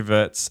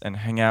introverts and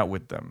hang out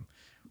with them.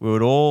 We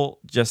would all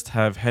just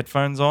have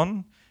headphones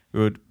on. We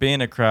would be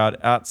in a crowd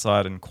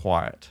outside and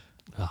quiet.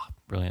 Ah,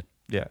 brilliant.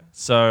 Yeah.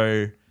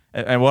 So,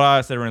 and what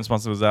I said in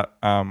response was that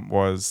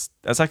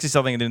that's actually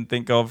something I didn't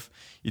think of.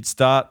 You'd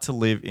start to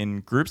live in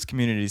groups,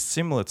 communities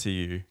similar to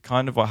you,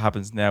 kind of what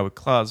happens now with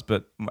clubs,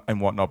 and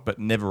whatnot, but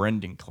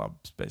never-ending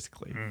clubs,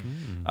 basically.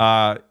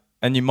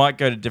 And you might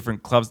go to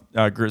different clubs,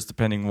 groups,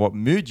 depending what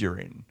mood you're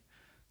in.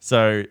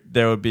 So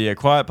there would be a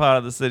quiet part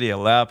of the city, a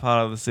loud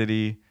part of the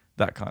city,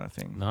 that kind of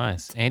thing.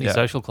 Nice.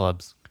 Anti-social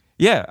clubs.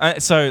 Yeah.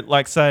 So,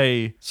 like,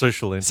 say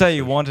social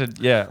you wanted,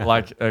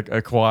 like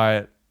a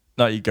quiet.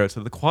 No, you go to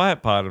the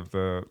quiet part of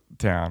the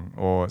town,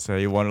 or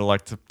say you wanted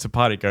like to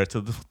party, go to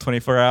the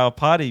 24-hour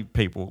party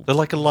people. They're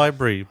like a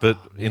library, but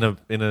in a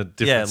different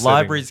setting.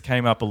 Libraries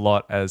came up a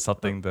lot as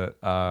something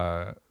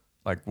that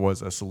like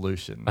was a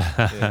solution.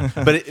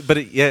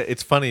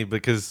 It's funny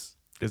because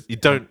you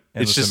don't.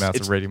 Endless It's just amounts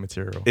it's, of reading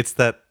material. it's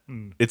that.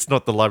 It's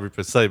not the library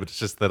per se, but it's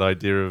just that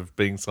idea of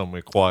being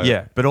somewhere quiet.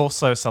 Yeah, but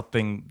also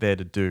something there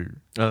to do.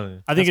 Oh, yeah.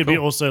 I think it'd be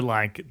also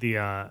like the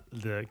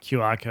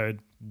QR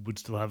code would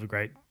still have a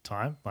great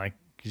time, like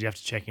because you have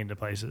to check into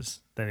places.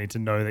 They need to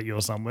know that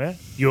you're somewhere.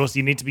 You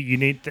need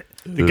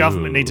the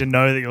government need to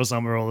know that you're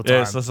somewhere all the time.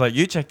 Yeah, so it's like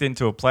you checked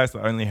into a place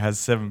that only has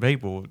 7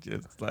 people.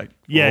 It's like,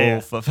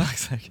 for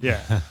fuck's sake.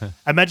 Yeah.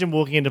 Imagine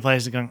walking into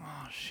places and going,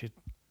 oh shit,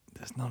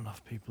 there's not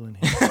enough people in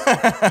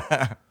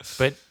here.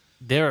 But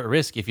they're at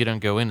risk if you don't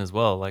go in as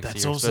well. Like,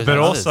 That's so you're also- exposed But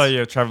to also others.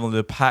 you're traveling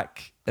the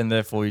pack, and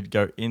therefore you'd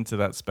go into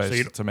that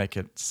space So to make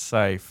it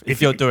safe.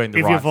 If you're doing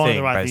the right thing, If you're following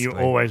the right thing, basically.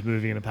 you're always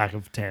moving in a pack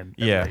of 10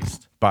 at Yeah,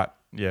 least. but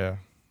yeah,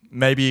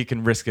 maybe you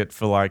can risk it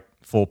for like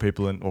 4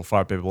 people or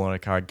 5 people in a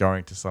car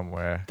going to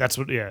somewhere. That's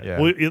what, Yeah.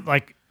 Well,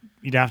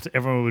 you'd have to,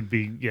 everyone would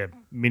be,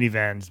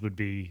 minivans would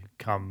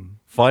become,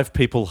 5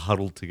 people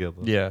huddled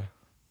together.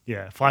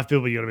 Yeah, 5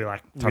 people, you got to be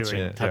like Touching,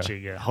 really yeah.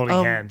 touching,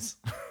 holding hands.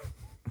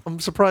 I'm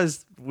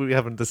surprised we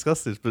haven't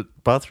discussed this, but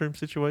bathroom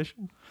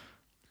situation?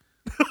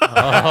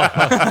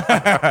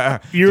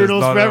 Urinals Just for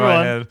not in my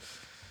everyone. head.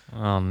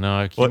 Oh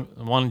no!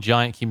 One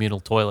giant communal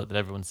toilet that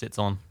everyone sits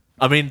on.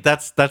 I mean,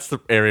 that's the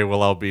area where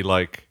I'll be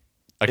like,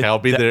 okay, I'll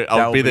be there. I'll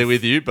that'll be be there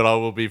with you, but I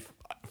will be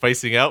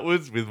facing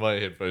outwards with my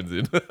headphones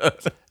in.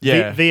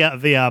 Yeah,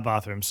 VR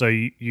bathroom. So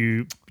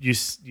you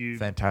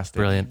fantastic.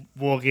 Brilliant.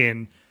 walk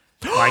in,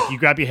 like you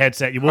grab your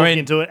headset, you walk mean-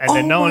 into it, and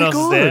then Oh no one my else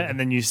is there, God. and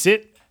then you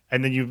sit,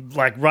 and then you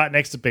like right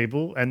next to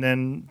people, and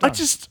then I done.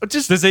 just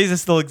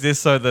Diseases still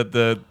exist, so that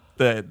the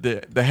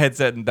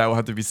headset and that will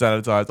have to be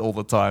sanitized all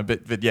the time.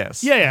 But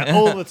yes, yeah,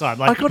 all the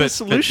time. I Like, got a but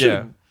solution.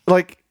 yeah.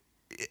 Like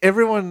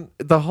everyone,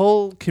 the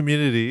whole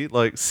community,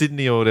 like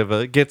Sydney or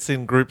whatever, gets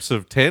in groups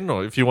of 10,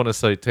 or if you want to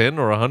say 10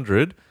 or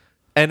 100,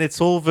 and it's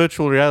all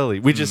virtual reality.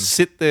 We just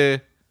sit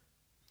there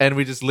and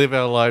we just live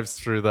our lives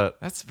through that.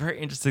 that's very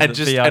interesting. And that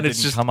just- VR and it's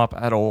didn't just- come up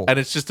at all. And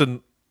it's just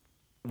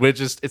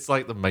it's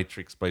like the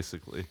Matrix,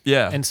 basically.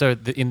 yeah, And so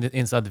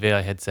inside the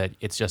VR headset,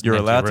 it's just you're an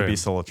empty allowed to room. be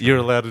solitary. You're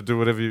allowed to do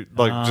whatever you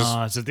like.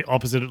 Just so the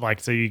opposite,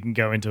 like, so you can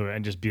go into it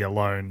and just be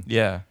alone.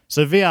 yeah,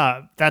 So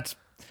VR, that's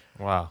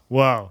Wow.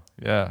 wow.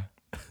 yeah.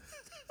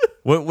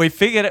 We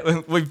figured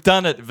it. We've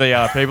done it,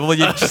 VR people.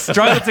 You just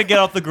struggled to get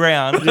off the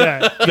ground.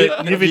 Yeah,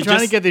 you've been you trying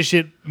to just- get this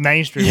shit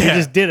mainstream. Yeah. We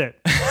just did it.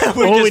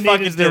 We All we just need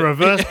fucking is the did it.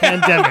 reverse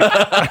pandemic.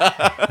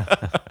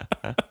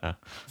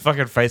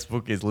 Fucking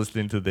Facebook is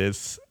listening to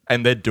this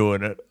and they're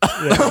doing it.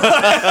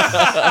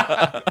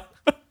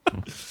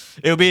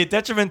 It'll be a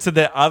detriment to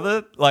their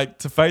other, like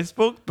to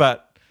Facebook,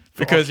 but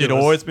because you'd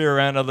Oculus. always be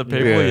around other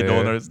people, Yeah, you'd yeah.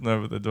 always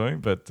know what they're doing.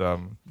 But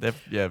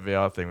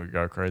VR thing would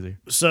go crazy.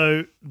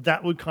 So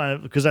that would kind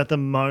of, because at the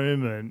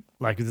moment,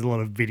 like there's a lot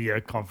of video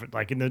conference,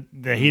 like in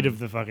the heat of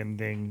the fucking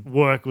thing,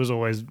 work was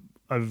always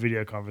over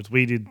video conference.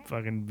 We did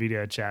fucking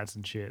video chats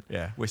and shit.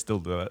 Yeah, we still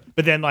do it.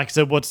 But then, like,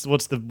 so what's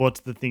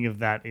the thing of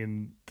that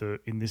in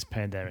this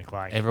pandemic?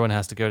 Like, Everyone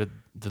has to go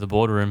to the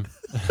boardroom.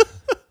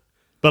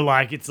 but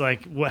like, it's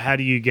like, how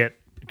do you get?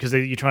 Because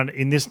you're trying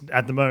to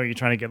at the moment you're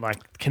trying to get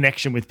like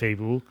connection with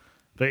people,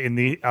 but in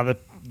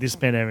this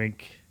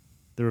pandemic,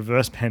 the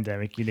reverse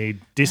pandemic, you need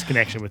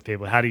disconnection with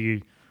people. How do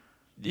you?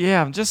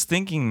 Yeah, I'm just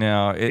thinking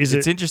now. Is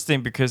It's it-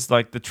 interesting because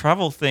like the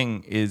travel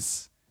thing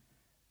is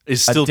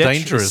it's still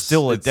dangerous. It's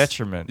still a It's-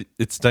 detriment.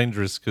 It's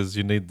dangerous because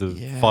you need the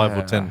 5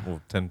 or 10 Yeah.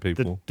 or 10 The,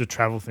 people. the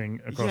travel thing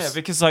across. Yeah,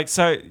 because like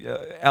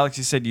Alex,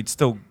 you said you'd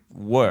still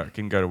work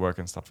and go to work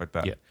and stuff like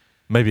that. Yeah.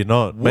 Maybe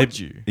not. Would Maybe,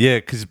 you? Yeah,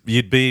 because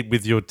you'd be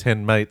with your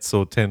 10 mates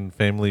or 10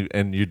 family,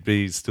 and you'd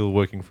be still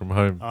working from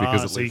home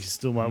because at so you least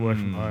still might work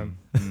from home,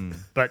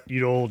 but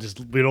we'd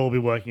all be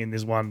working in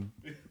this one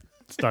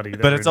study.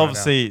 that But we're it's in right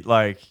obviously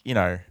like, you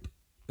know,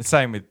 the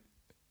same with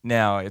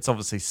now. It's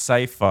obviously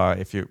safer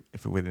if you're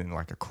within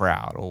like a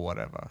crowd or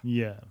whatever. now.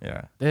 Yeah,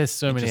 Yeah. There's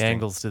so many Interesting.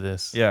 angles to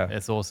this. Yeah.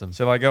 It's awesome.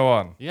 Shall I go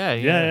on? Yeah,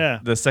 yeah.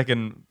 The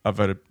second I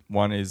voted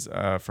one is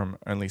from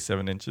Only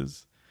 7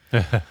 Inches.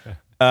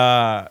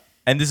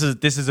 And this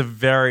is a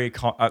very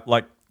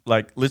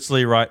like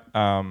literally right.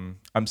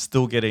 I'm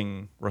still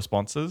getting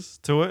responses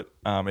to it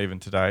even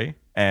today,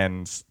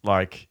 and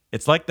like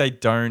it's like they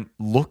don't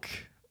look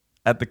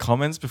at the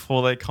comments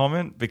before they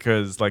comment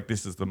because like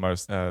this is the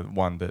most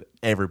one that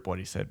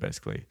everybody said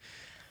basically.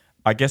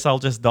 I guess I'll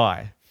just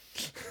die.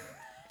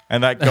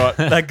 And that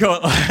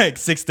got like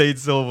 16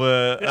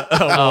 silver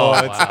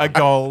awards, wow. a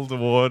gold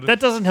award.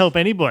 That doesn't help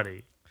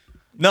anybody.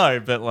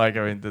 No, but like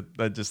I mean,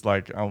 they're just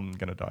like I'm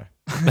gonna die.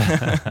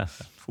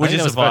 Would you you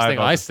that was the first thing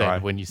I'll I just die.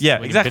 said when you Yeah,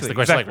 when exactly, you pitched the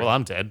question exactly. like, well,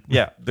 I'm dead.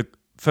 Yeah, the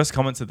first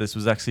comment to this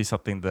was actually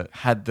something that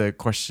had the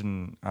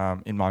question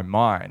in my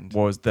mind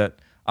was that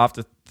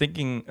after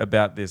thinking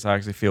about this, I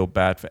actually feel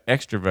bad for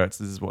extroverts.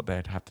 This is what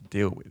they'd have to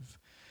deal with.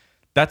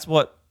 That's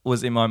what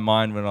was in my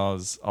mind when I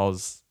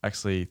was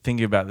actually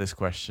thinking about this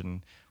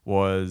question.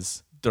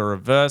 Was the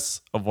reverse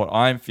of what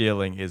I'm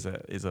feeling is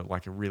a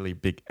like a really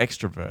big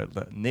extrovert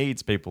that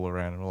needs people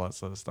around and all that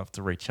sort of stuff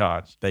to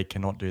recharge. They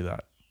cannot do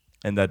that,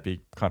 and that'd be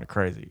kind of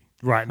crazy.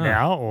 Right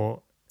now,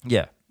 or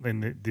Yeah,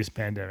 in this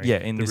pandemic. yeah.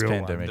 In the this real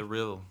one. pandemic,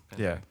 real.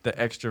 yeah, the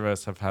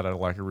extroverts have had a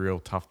real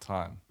tough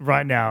time.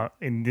 Right now,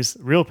 in this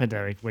real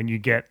pandemic, when you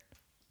get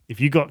if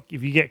you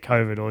get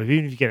COVID, or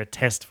even if you get a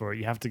test for it,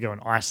 you have to go and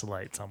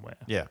isolate somewhere.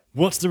 Yeah,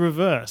 What's the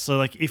reverse? So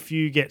like if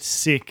you get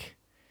sick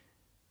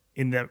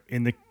in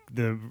the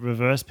the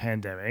reverse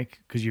pandemic,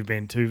 because you've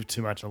been too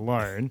much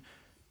alone.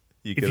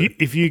 You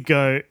If you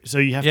go, so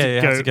you have Yeah, to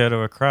you go, have to go to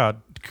a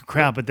crowd.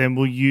 crowd, but then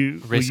will you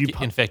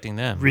Infecting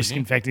them. risk wouldn't you?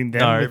 infecting them?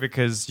 No, with-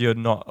 because you're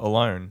not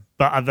alone.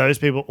 but are those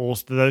people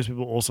also? Do those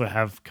people also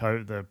have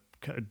COVID?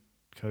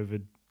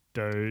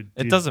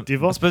 It doesn't.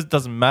 I suppose it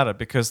doesn't matter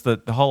because the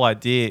whole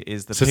idea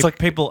is that So it's like-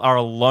 people are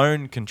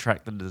alone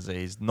contract the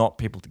disease, not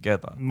people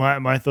together.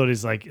 My thought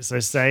is like, so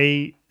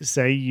say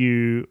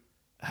you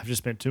have just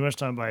spent too much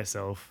time by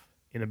yourself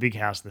in a big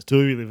house. There's two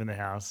of you live in the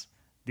house.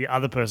 The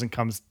other person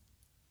comes.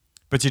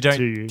 But you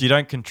To you.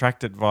 don't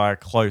contract it via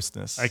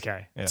closeness.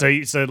 Okay, Yeah.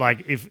 so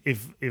like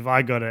if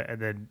I got it and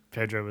then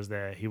Pedro was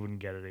there, he wouldn't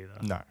get it either.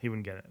 No. He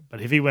wouldn't get it.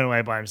 But if he went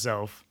away by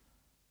himself,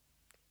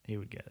 he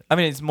would get it. I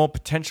mean, it's more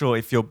potential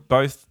if you're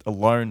both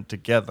alone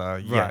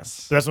together. Yes.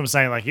 So that's what I'm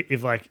saying. Like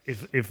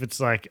if it's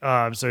like, oh,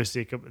 I'm so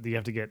sick, you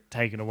have to get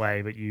taken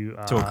away, but you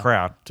To a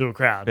crowd. to a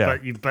crowd. Yeah.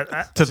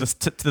 But To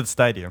the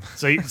stadium.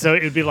 so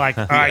it would be like,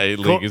 all The right,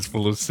 A-League cool. is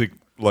full of sick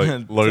like to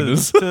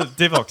loners. the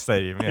Divock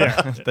Stadium.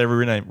 Yeah. They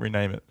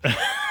rename it.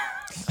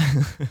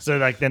 So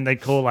like then they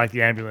call like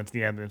the ambulance.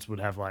 The ambulance would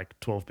have like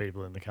 12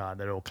 people in the car. And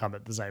they'd all come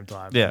at the same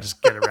time. Yeah. And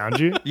just get around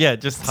you. Yeah,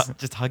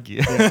 just hug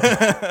you.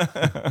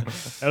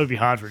 That would be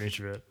hard for an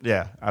introvert.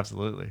 Yeah,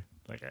 absolutely.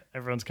 Like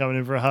everyone's coming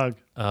in for a hug.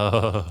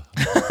 Oh.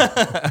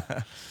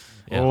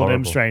 Yeah, All them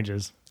horrible.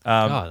 strangers.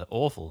 God,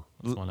 awful.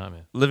 That's my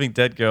nightmare. Living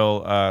Dead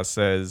Girl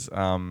says,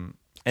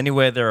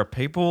 anywhere there are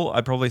people, I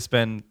probably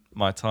spend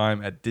my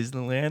time at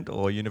Disneyland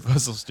or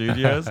Universal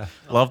Studios.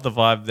 Love the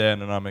vibe there,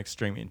 and I'm an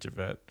extreme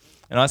introvert.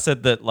 And I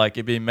said that like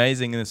it'd be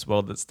amazing in this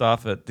world that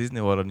staff at Disney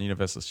World and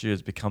Universal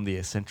Studios become the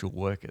essential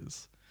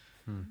workers.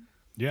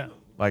 Yeah.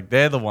 Like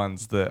they're the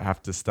ones that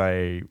have to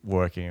stay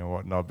working and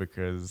whatnot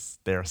because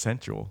they're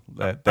essential.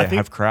 They I think-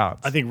 have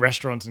crowds. I think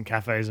restaurants and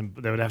cafes, and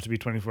they would have to be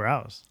 24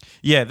 hours.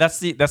 Yeah, that's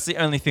the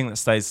only thing that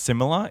stays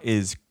similar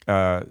is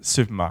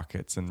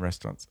supermarkets and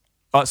restaurants.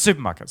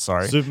 Supermarkets,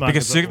 sorry. Supermarkets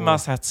Because are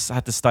supermarkets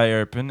had to stay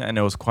open and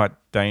it was quite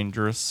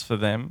dangerous for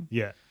them.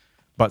 Yeah.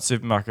 But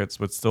supermarkets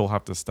would still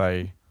have to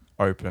stay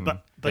open.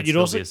 But They'd you'd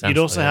still also be essential,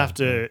 you'd also yeah. have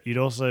to you'd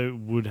also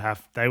would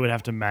have they would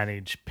have to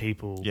manage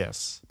people.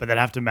 yes. But they'd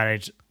have to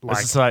manage like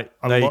It's just like,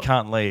 a no, you lot-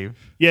 can't leave.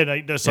 Yeah,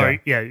 no,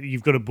 sorry. Yeah.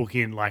 You've got to book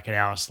in like an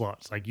hour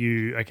slots. Like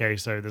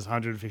so there's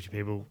 150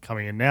 people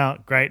coming in now.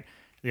 Great.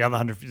 The other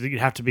 100, you'd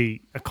have to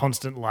be a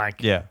constant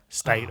like Yeah.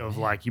 state of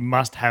like they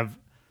must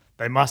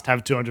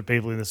have 200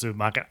 people in the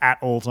supermarket at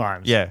all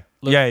times. Yeah.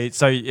 Yeah.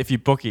 So if you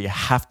book it, you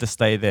have to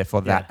stay there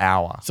for that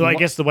hour. So I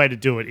guess the way to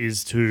do it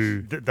is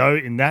though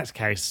in that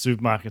case,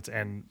 supermarkets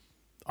and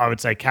I would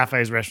say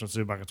cafes, restaurants,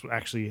 supermarkets would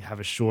actually have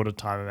a shorter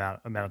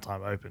amount of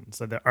time open.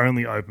 So they're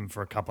only open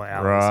for a couple of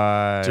hours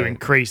Right. to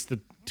increase the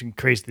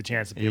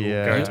chance that people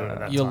will go to it at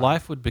that Your time.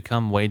 life would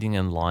become waiting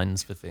in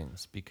lines for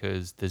things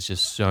because there's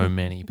just so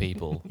many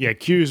people. Yeah,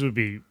 queues would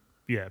be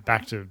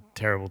back to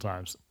terrible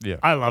times. Yeah.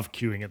 I love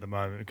queuing at the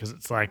moment because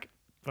it's like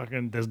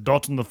fucking there's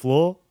dots on the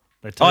floor.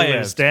 They tell you where to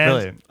it's stand.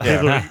 brilliant.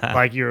 People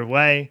like you're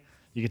away.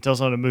 You can tell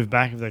someone to move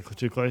back if they're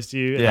too close to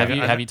you. Yeah.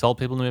 Have you told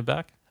people to move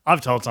back? I've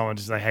told someone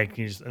just like, hey,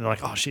 can you just? And they're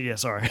like, oh shit, yeah,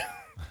 sorry.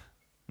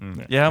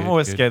 Yeah, I'm Good,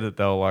 always good. scared that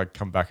they'll like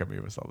come back at me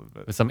with something.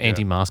 But With some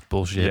anti-mask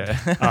bullshit.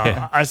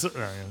 yeah. Let's not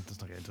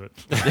get into it.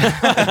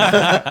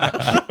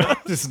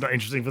 This is not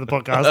interesting for the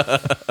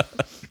podcast.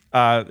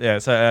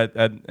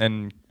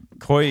 And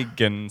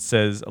Koigan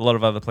says a lot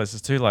of other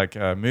places too, like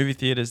movie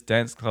theaters,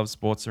 dance clubs,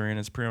 sports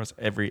arenas, pretty much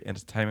every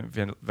entertainment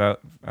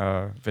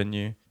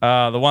venue.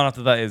 The one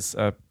after that is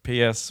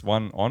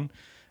PS1 on.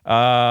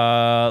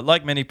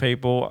 Like many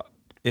people,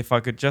 if I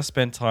could just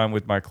spend time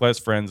with my close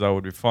friends, I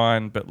would be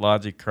fine. But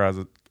larger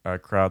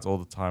crowds all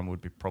the time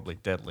would be probably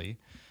deadly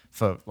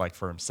for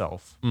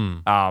himself.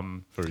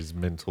 For his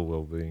mental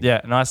well-being.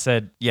 Yeah, and I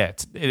said,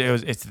 it's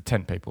the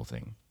 10 people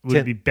thing. Would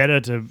it be better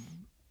to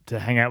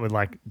hang out with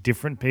like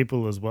different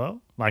people as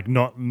well? Like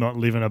not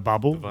live in a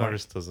bubble? The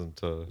virus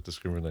doesn't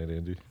discriminate,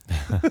 Andy.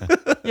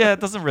 Yeah, it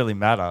doesn't really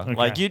matter. Okay.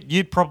 Like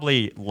you'd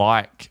probably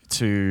like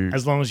to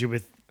As long as you're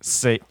with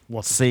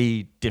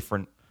see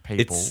different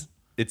people.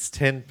 It's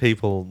 10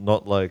 people,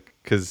 not like,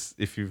 because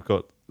if you've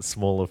got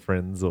smaller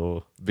friends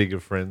or bigger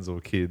friends or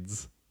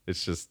kids,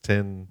 it's just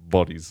 10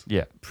 bodies.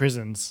 Yeah.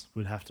 prisons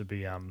would have to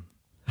be God,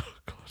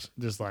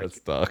 just like that's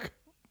dark.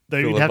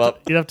 though fill you'd them have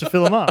up. to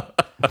fill them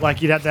up.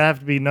 Like you'd have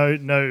to be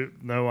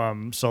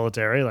no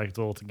solitary, like it's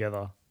all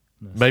together.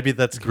 Maybe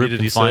that's Group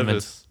community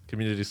confinement. service.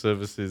 Community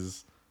service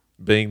is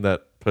being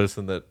that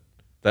person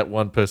that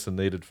one person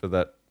needed for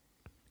that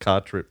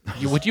car trip.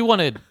 Would you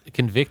want a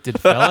convicted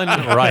felon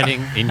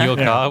riding in your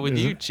car with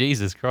you?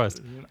 Jesus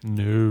Christ.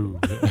 No.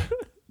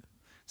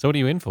 So what are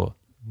you in for?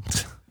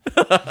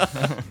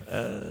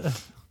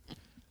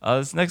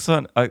 This next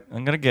one,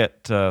 I'm gonna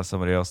get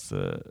somebody else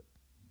to.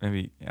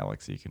 Maybe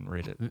Alex, you can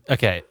read it.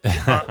 Okay.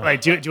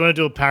 Wait, do you want to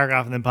do a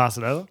paragraph and then pass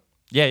it over?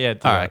 Yeah.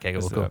 All right, okay,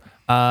 cool.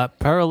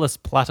 Perilous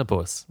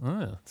platypus.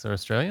 Oh, it's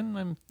Australian,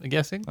 I'm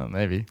guessing. Oh,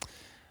 maybe.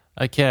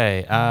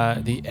 Okay,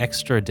 the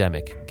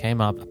extrademic came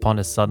up upon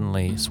us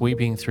suddenly,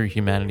 sweeping through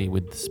humanity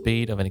with the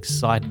speed of an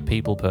excited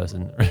people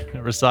person,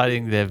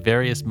 reciting their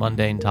various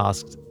mundane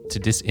tasks to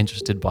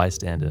disinterested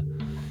bystander.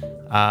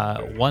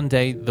 One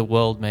day, the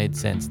world made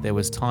sense. There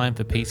was time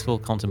for peaceful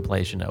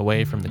contemplation,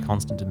 away from the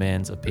constant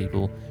demands of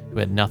people who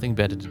had nothing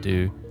better to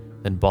do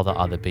than bother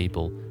other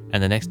people.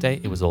 And the next day,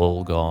 it was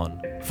all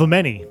gone. For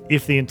many,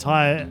 if the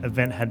entire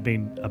event had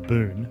been a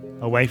boon,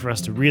 a way for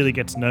us to really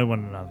get to know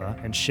one another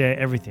and share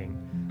everything,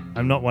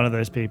 I'm not one of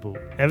those people.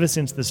 Ever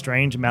since the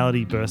strange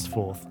malady burst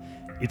forth,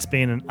 it's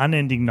been an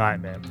unending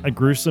nightmare, a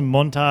gruesome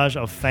montage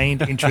of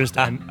feigned interest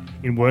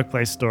in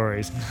workplace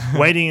stories,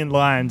 waiting in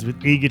lines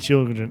with eager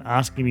children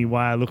asking me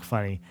why I look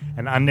funny,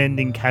 and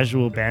unending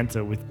casual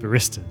banter with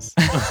baristas.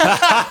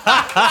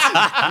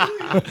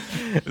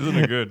 Isn't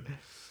it good?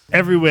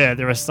 Everywhere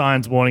there are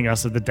signs warning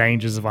us of the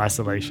dangers of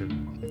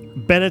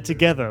isolation. Better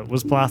Together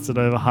was plastered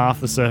over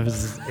half the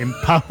surfaces in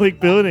public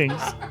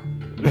buildings.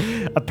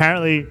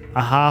 Apparently,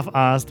 a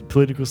half-assed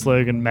political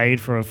slogan made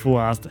for a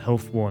full-assed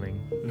health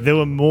warning. There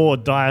were more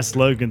dire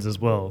slogans as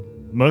well,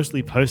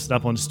 mostly posted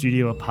up on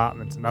studio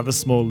apartments and other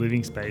small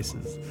living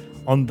spaces.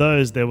 On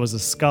those, there was a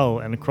skull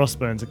and a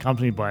crossbones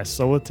accompanied by a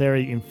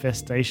solitary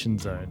infestation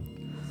zone.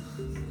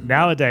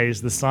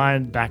 Nowadays, the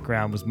sign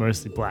background was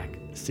mostly black,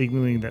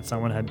 signaling that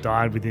someone had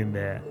died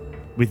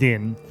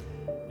within,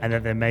 and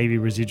that there may be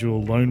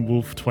residual Lone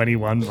Wolf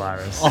 21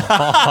 virus.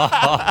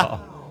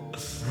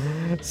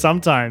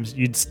 Sometimes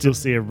you'd still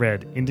see a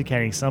red,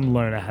 indicating some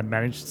loner had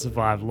managed to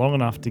survive long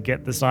enough to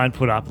get the sign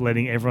put up,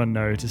 letting everyone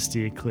know to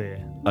steer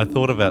clear. I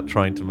thought about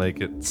trying to make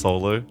it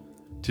solo,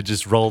 to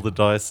just roll the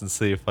dice and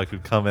see if I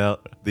could come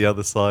out the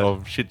other side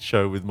of shit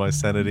show with my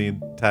sanity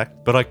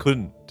intact, but I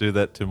couldn't do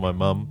that to my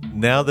mum.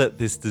 Now that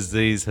this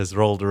disease has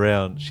rolled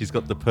around, she's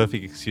got the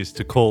perfect excuse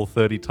to call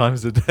 30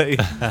 times a day,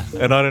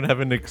 and I don't have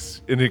an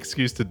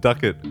excuse to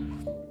duck it.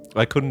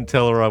 I couldn't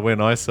tell her I went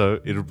ISO,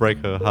 it'd break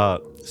her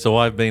heart. So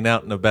I've been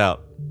out and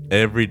about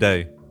every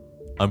day.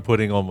 I'm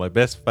putting on my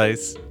best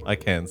face I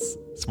can,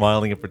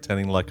 smiling and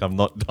pretending like I'm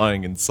not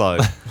dying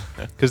inside.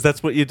 Because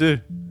that's what you do.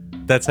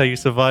 That's how you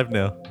survive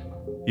now.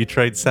 You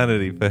trade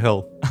sanity for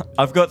health.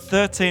 I've got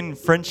 13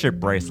 friendship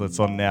bracelets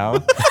on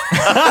now.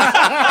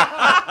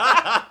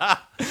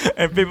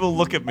 And people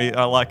look at me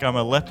like I'm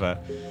a leper.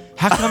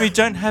 How come you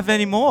don't have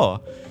any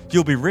more?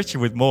 You'll be richer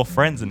with more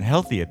friends and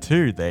healthier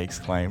too, they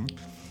exclaim.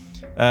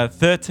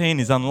 13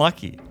 is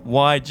unlucky.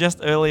 Why, just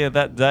earlier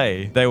that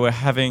day, they were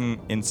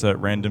having insert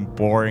random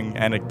boring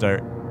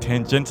anecdote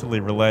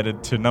tangentially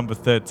related to number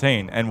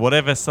 13 and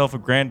whatever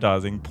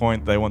self-aggrandizing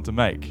point they want to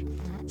make.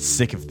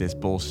 Sick of this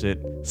bullshit.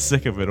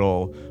 Sick of it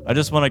all. I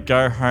just want to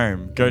go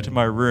home, go to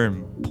my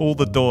room, pull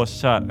the door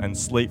shut and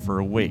sleep for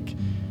a week.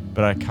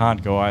 But I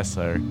can't go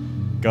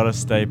ISO. Gotta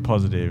stay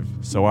positive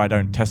so I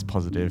don't test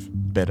positive.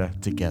 Better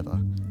together.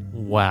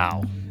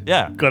 Wow.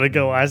 Yeah. Gotta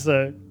go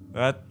ISO.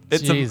 That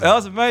Jesus.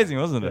 was amazing,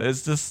 wasn't it?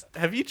 It's just...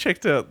 Have you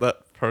checked out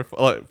that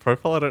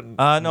profile? I don't...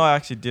 no, I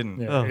actually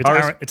didn't.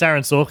 Yeah. It's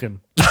Aaron Sorkin.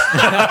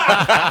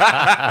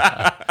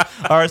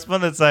 I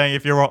responded saying,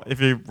 if you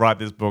write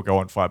this book, I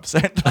want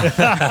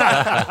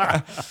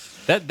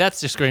 5%.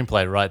 That's your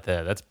screenplay right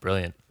there. That's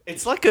brilliant.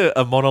 It's like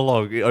a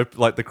monologue.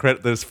 Like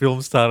there's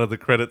film started, the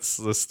credits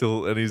are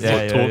still, and he's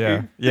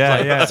talking.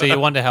 Yeah. So you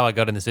wonder how I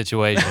got in the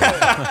situation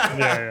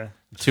Yeah.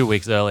 2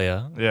 weeks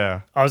earlier.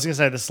 Yeah. I was going to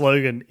say the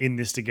slogan "In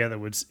this together"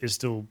 is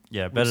still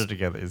Better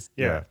together is...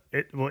 yeah.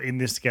 In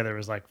this together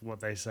is like what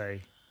they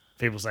say.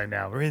 People say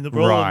now we're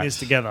all in this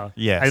together.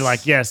 Yes. And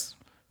like yes,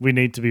 we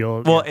need to be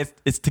all. Well,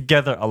 it's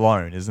together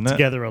alone, isn't it?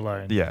 together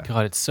alone. Yeah.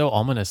 God, it's so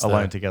ominous.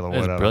 Alone though. together, It's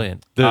whatever.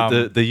 brilliant.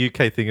 The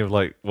UK thing of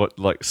like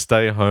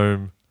stay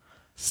home,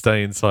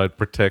 stay inside,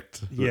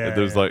 protect. Yeah,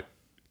 There's yeah. like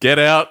get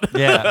out.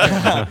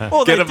 Yeah.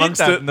 Well, Get they did amongst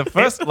that it. in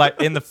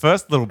the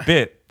first little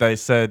bit. They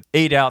said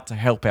eat out to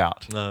help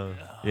out. No.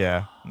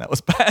 Yeah, and that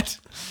was bad.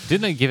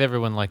 Didn't they give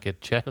everyone like a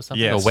check or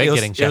something? Yes. Or we're It was-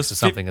 getting it checks was or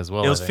something as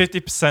well. It was I think.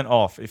 50%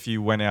 off if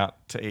you went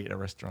out to eat at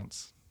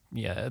restaurants.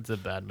 Yeah, it's a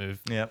bad move.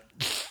 Yep.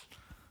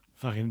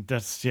 Fucking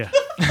that's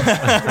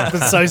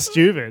that's so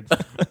stupid.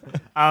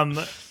 And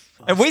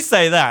we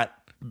say that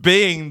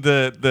being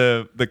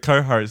the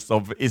co-host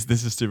of Is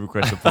This a Stupid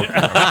Question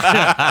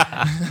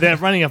podcast. They're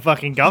running a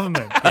fucking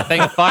government.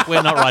 Thank fuck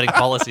we're not writing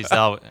policies,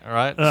 are we? All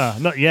right.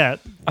 Not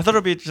yet. I thought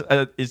it'd be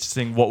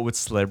interesting. What would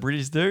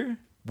celebrities do?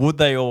 Would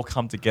they all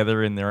come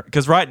together in their?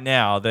 Because right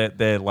now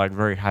they're like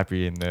very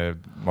happy in their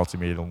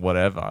multimedia and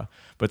whatever,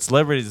 but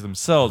celebrities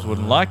themselves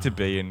wouldn't like to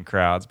be in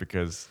crowds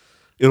because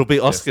It'll be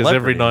Oscars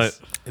every night.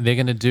 celebrities. They're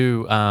going to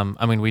do,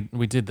 I mean,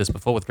 we did this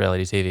before with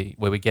reality TV,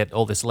 where we get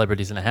all the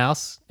celebrities in a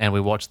house and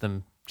we watch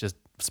them just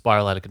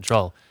spiral out of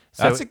control.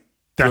 So That's a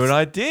good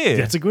idea.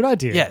 That's a good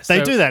idea. Yeah, they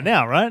so- do that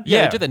now, right? yeah,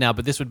 yeah. they do that now,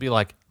 but this would be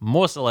like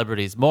more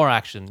celebrities, more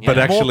action. you But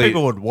know? actually- More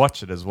people would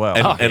watch it as well.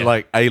 And, Oh, and yeah.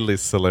 like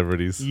A-list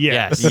celebrities.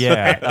 Yes.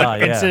 Yes. Yeah.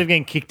 Instead of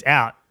getting kicked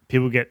out,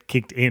 people get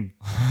kicked in.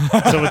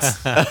 So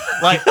it's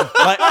like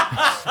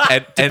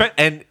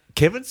And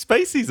Kevin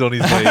Spacey's on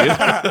his way.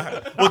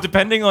 Well,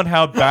 depending on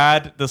how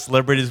bad the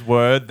celebrities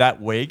were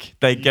that week,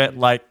 they get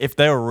like, if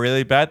they were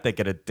really bad, they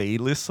get a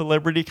D-list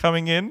celebrity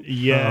coming in.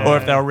 Yeah. Or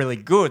if they were really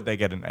good, they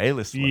get an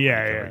A-list celebrity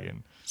Yeah, coming yeah.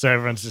 in. So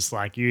everyone's just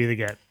like, you either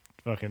get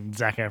fucking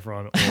Zac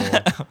Efron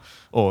or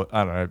Or,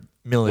 I don't know,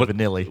 Milli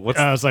Vanilli. What's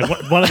I was like,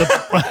 one of the.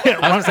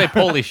 I want to say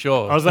Paulie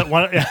Shaw. I was like,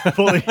 one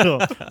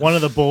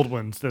of the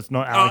Baldwins that's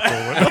not Alec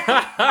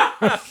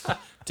Baldwin.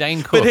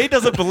 Dane Cook. But he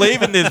doesn't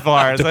believe in this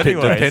virus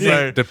anyway.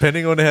 So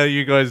depending on how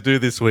you guys do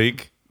this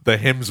week, the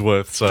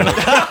Hemsworth. So one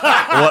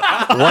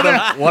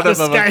of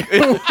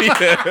them.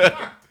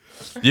 Yeah.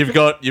 You've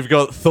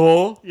got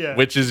Thor, Yeah.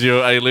 which is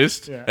your A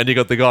list, Yeah. and you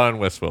got the guy on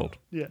Westworld.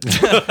 Yeah.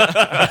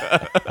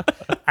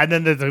 And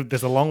then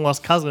there's a long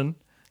lost cousin.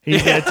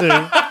 He's there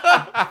too.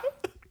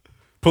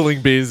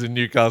 Pulling beers in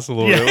Newcastle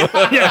or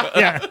whatever.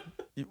 Yeah.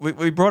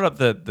 we brought up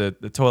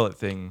the toilet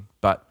thing,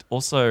 but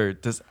also,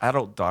 does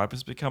adult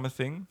diapers become a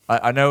thing?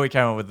 I know we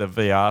came up with the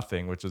VR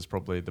thing, which is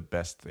probably the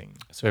best thing.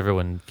 So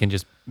everyone can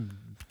just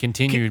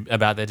continue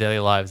about their daily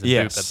lives and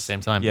Yes. poop at the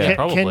same time. Yeah. Yeah,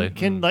 probably.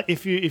 Can like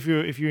if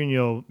you're in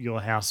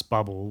your house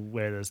bubble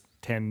where there's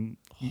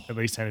at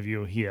least 10 of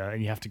you are here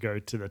and you have to go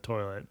to the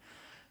toilet,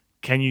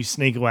 can you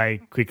sneak away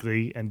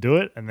quickly and do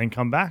it and then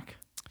come back?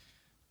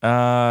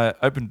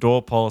 Open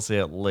door policy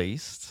at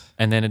least.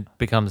 And then it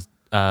becomes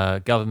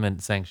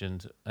government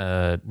sanctioned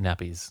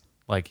nappies.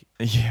 Like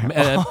Yeah.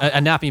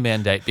 a nappy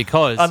mandate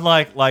because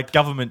Unlike like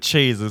government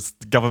cheese, it's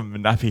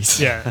government nappies.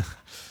 Yeah.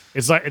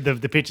 It's like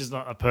the picture's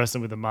not a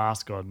person with a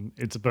mask on;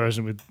 it's a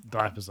person with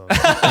diapers on,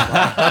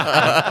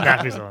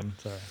 nappies on.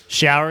 So.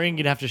 Showering,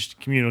 you'd have to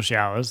communal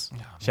showers.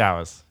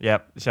 Showers.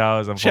 Yep.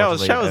 Showers.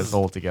 Unfortunately, Showers. is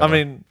all together. I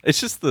mean, it's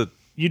just the.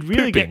 You'd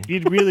really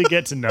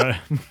get to know.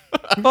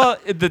 well,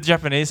 the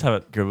Japanese have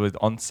it good with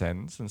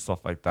onsens and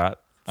stuff like that.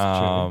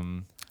 So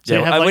you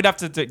Yeah, have, like- we'd have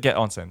to get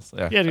onsens.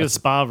 Yeah. You had to go to a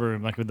spa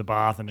room, like with the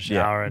bath and a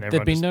shower, and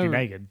everyone just be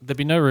naked. there'd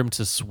be no room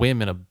to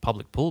swim in a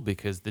public pool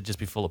because they'd just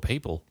be full of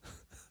people.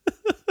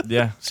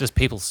 Yeah. It's just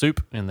people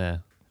soup in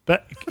there.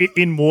 But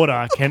in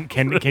water, can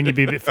you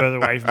be a bit further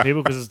away from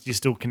people because you're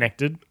still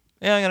connected?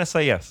 Yeah, I'm gonna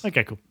say yes.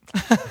 Okay, cool.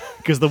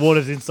 Because the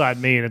water's inside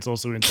me and it's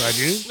also inside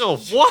you. Oh,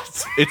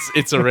 what?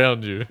 It's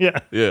around you. Yeah,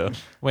 Yeah.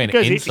 Wait,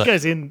 it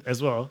goes in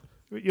as well.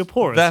 You're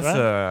porous, That's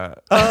right?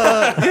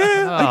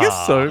 I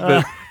guess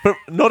so, but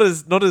not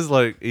as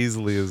like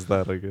easily as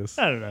that. I guess.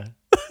 I don't know.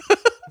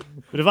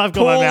 But if I've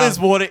got my Paul mouth, is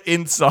water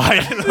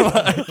inside.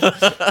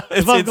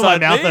 It's I've got my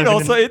inside mouth me and open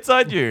also and-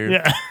 inside you.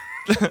 yeah,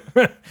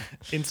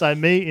 inside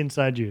me,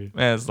 inside you.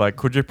 Man, it's like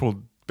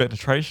quadruple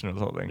penetration or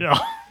something. Yeah.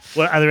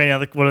 What are there any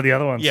other? What are the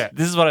other ones? Yeah,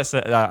 this is what I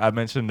said. I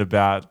mentioned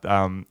about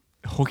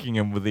hooking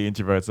him with the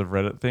introverts of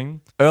Reddit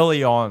thing.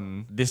 Early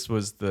on, this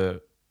was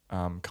the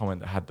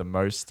comment that had the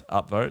most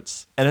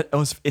upvotes, and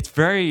it's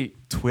very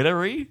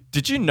Twittery.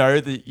 Did you know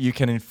that you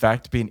can in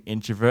fact be an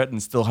introvert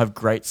and still have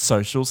great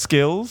social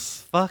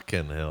skills?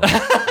 Fucking hell.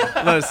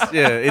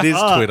 It is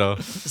Twitter.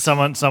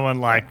 Someone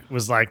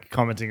was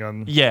commenting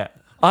on. Yeah.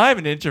 I'm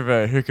an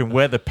introvert who can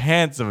wear the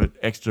pants of an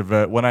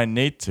extrovert when I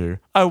need to.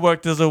 I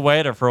worked as a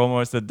waiter for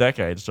almost a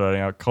decade,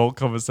 starting out cold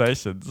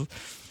conversations.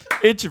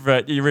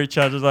 Introvert, you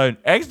recharge his own.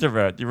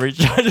 Extrovert, you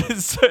recharge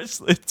his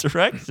social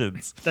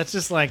interactions. That's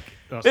just like.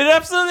 It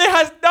absolutely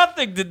has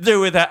nothing to do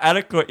with how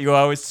adequate you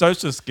are with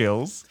social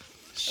skills.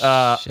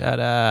 Shut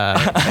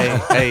up.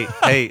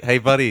 hey,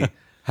 buddy.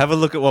 Have a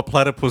look at what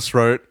Platypus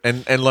wrote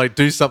and like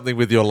do something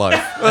with your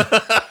life.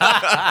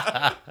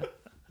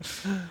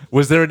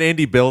 Was there an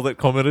Andy Bell that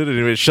commented and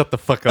he went, "Shut the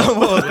fuck up"?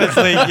 Well,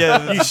 especially,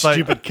 yeah, You it's like-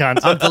 stupid cunt.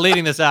 I'm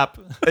deleting this app.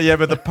 yeah,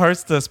 but the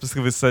poster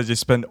specifically says you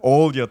spend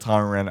all your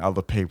time around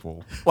other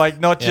people,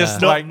 like not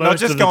just Yeah. like Not not most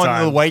just of the going to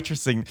time. the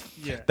waitressing.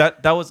 Yeah.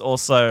 That was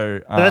also.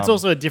 But that's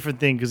also a different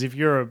thing because if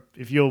you're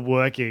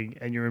working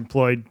and you're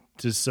employed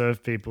to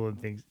serve people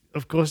and things,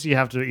 of course you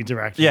have to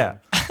interact. With Yeah.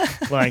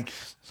 them.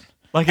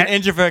 Like an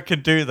introvert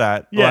can do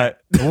that. Yeah. Like,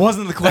 it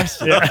wasn't the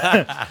question.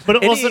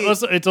 but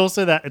also it's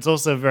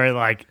also very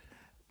like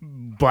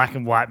black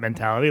and white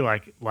mentality.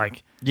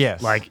 Like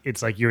Yes. like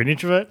it's like you're an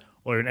introvert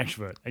or you're an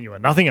extrovert and you are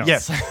nothing else.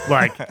 Yes.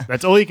 Like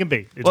that's all you can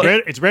be. It's Well,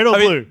 red or I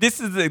mean, blue. this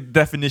is the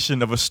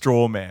definition of a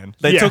straw man.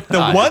 They Yeah. took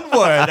the one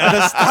word at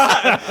the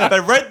start. They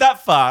read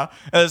that far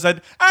and they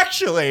said,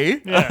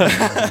 actually,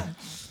 Yeah.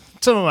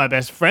 Some of my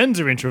best friends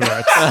are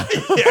introverts.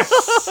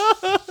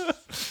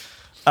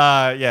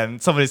 yeah.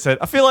 And somebody said,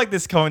 I feel like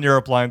this comment you're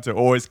applying to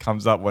always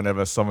comes up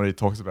whenever somebody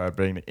talks about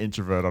being an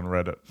introvert on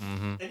Reddit.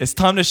 It's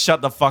time to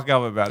shut the fuck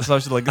up about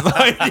social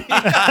anxiety.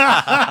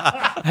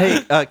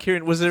 Hey,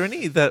 Kieran, was there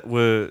any that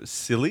were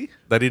silly?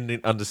 They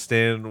didn't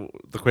understand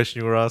the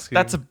question you were asking?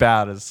 That's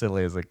about as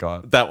silly as it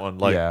got. that one.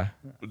 Like, Yeah.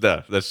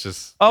 no, that's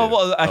just. Oh, yeah.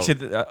 well,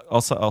 actually,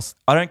 also,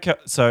 I don't care.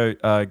 So,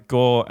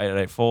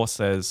 Gore884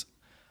 says,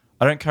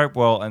 I don't cope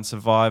well and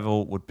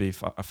survival would be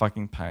a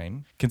fucking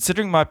pain.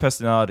 Considering my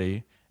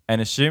personality and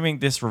assuming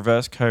this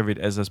reverse COVID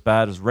is as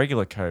bad as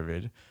regular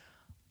COVID,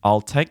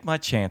 I'll take my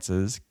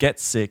chances, get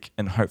sick,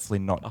 and hopefully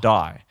not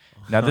die.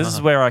 Now, this is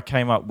where I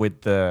came up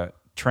with the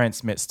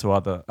transmits to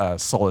other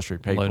solitary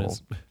people.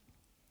 Loners.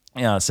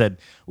 I said,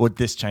 would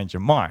this change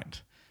your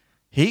mind?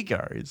 He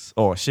goes,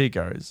 or she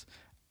goes,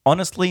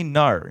 honestly,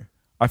 no.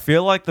 I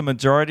feel like the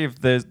majority of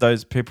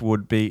those people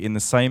would be in the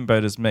same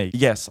boat as me.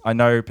 Yes, I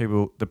know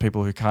the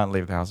people who can't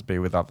leave the house be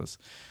with others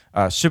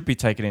should be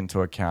taken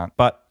into account,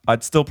 but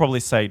I'd still probably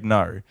say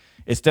no.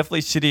 It's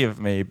definitely shitty of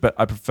me, but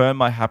I prefer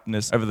my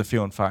happiness over the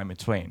few and far in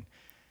between.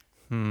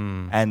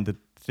 And the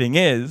thing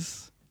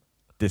is,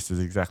 this is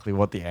exactly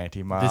what the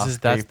anti-mask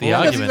That's the people-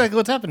 That's argument. exactly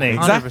what's happening.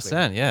 Exactly.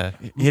 100%, yeah.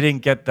 He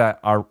didn't get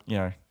that,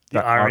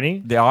 The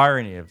irony? the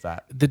irony of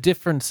that. The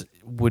difference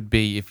would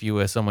be if you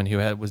were someone who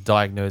was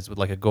diagnosed with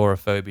like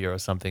agoraphobia or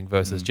something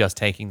versus just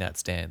taking that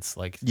stance.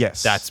 Like,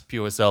 Yes. that's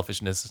pure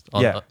selfishness.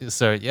 Yeah.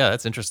 So, yeah,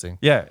 that's interesting.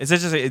 Yeah, it's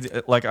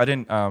just like I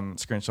didn't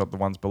screenshot the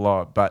ones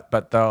below, but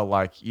they were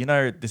like,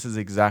 this is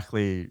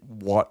exactly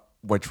what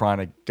we're trying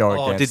to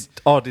go against.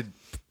 Did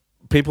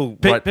people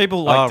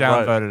People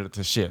downvoted it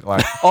to shit.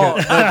 Like, Oh,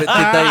 no,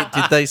 but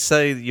did they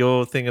say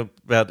your thing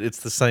about it's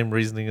the same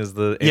reasoning as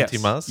the Yes,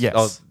 anti-mask? yes.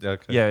 Oh,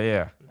 okay.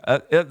 yeah.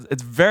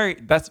 It's very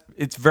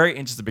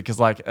interesting because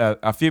like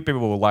a few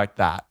people were like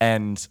that,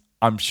 and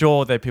I'm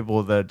sure there are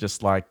people that are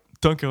just like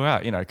don't go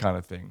out, kind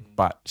of thing.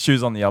 But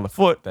shoes on the other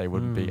foot, they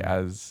wouldn't be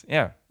as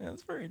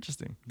it's very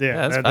interesting. Yeah,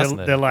 that's they're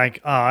fascinating. like,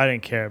 oh, I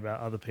don't care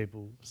about other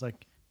people. It's like,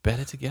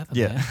 Better together,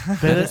 Yeah. man.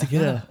 better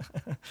together.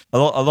 A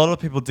lot of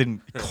people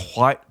didn't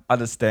quite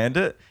understand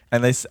it,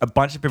 and a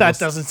bunch of people That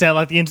doesn't sound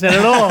like the internet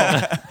at all.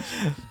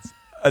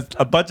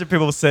 a bunch of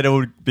people said it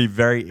would be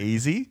very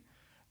easy,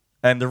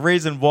 and the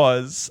reason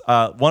was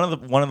one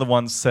of the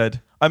ones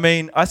said, I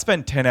mean, I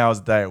spend 10 hours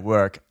a day at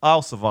work.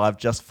 I'll survive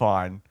just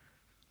fine.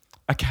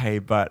 Okay,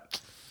 but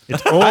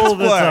It's all that's the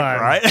work,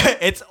 time. right?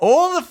 It's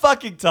all the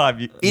fucking time,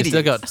 you You idiot.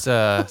 still got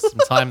some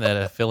time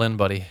there to fill in,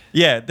 buddy.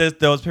 Yeah,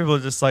 there was people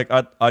just like,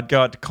 I'd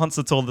go out to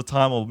concerts all the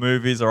time or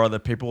movies or other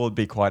people. It would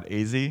be quite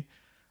easy.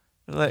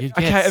 Like, You'd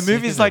get okay, a sick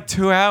movie's of like it.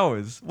 2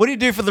 hours. What do you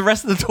do for the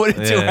rest of the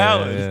 22 Yeah,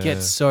 hours? yeah. You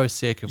get so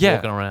sick of Yeah.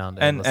 walking around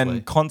and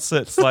endlessly.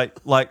 concerts like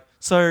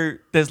so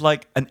there's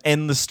like an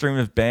endless stream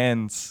of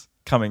bands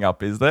coming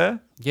up, is there?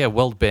 Yeah,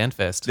 World Band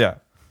Fest. Yeah.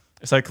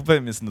 So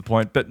completely missing the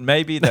point, but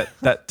maybe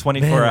that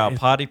 24-hour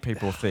party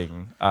people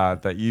thing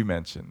that you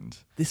mentioned.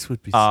 This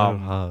would be Um,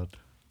 hard.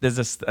 There's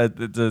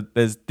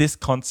there's this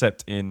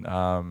concept in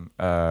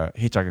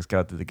Hitchhiker's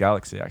Guide to the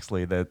Galaxy.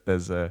 Actually,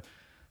 there's a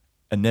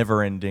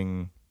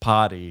never-ending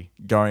party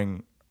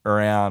going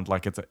around,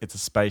 like it's a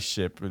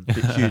spaceship, a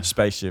big, huge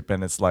spaceship,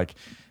 and it's like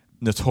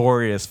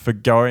notorious for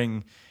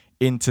going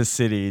into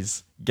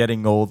cities,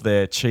 getting all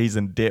their cheese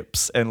and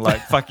dips, and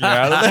like fucking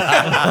out of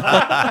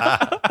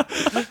there.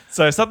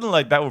 So something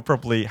like that would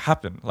probably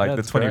happen, like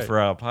That's the great.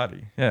 24-hour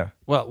party. Yeah.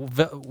 Well,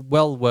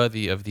 well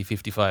worthy of the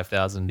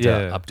 55,000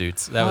 Yeah.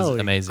 updates. That was Holy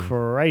amazing.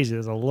 Crazy.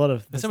 There's a lot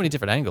of. There's so many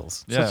different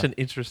angles. Yeah. Such an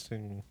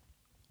interesting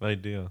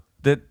idea.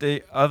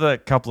 The other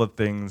couple of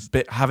things,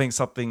 having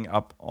something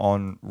up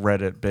on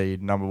Reddit be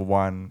number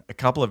one, a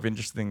couple of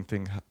interesting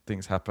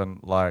things happened.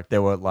 Like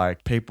there were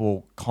like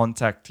people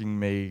contacting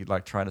me,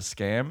 like trying to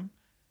scam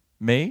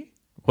me.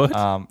 What?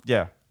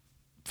 Yeah,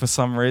 for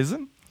some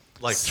reason.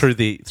 Like through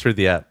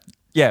the app.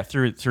 Yeah,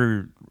 through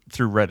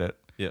Reddit.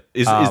 Yeah.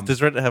 Does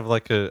Reddit have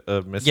like a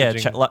messaging? Yeah,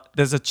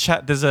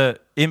 there's a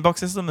inbox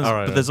system, All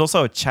right, but there's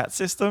also a chat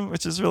system,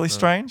 which is really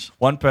strange.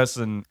 One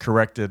person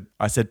corrected,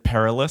 I said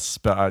perilous,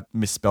 but I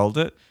misspelled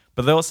it.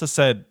 But they also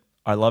said,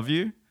 I love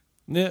you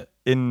Yeah.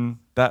 in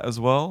that as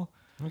well.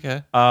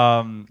 Okay.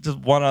 Just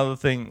one other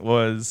thing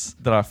was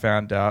that I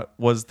found out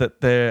was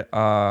that there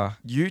are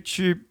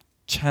YouTube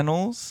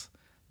channels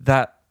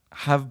that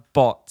have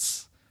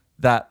bots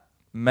that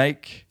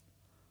make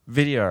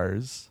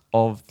videos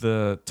of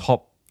the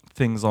top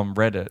things on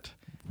Reddit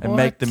and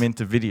make What? them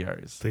into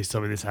videos. Please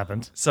tell me this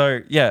happened. So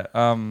yeah,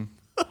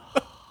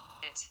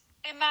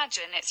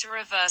 Imagine it's a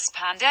reverse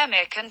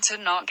pandemic and to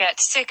not get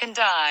sick and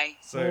die.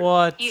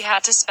 What? You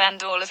had to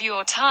spend all of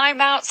your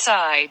time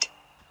outside.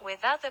 with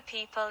other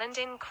people and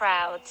in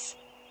crowds.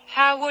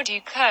 How would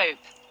you cope?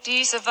 Do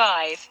you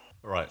survive?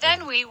 Right.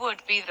 Then we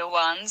would be the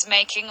ones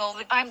making all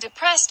the I'm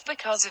depressed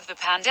because of the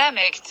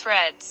pandemic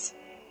threads.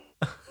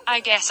 I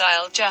guess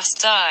I'll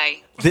just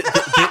die.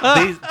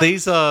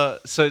 These are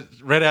so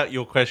read out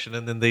your question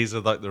and then these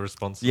are like the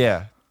responses.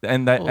 yeah,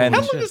 and they, Oh, and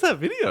How long is that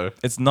video?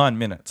 it's 9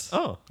 minutes.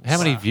 Oh. How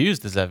many views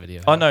does that video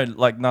have? Oh no,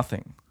 like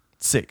nothing.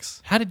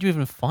 6. How did you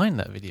even find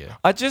that video?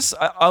 I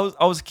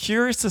was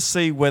curious to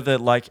see whether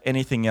like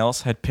anything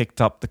else had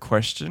picked up the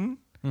question,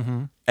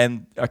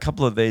 and a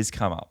couple of these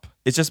come up.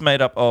 It's just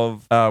made up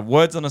of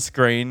words on a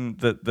screen,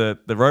 the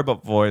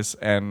robot voice,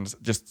 and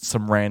just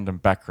some random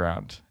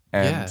background.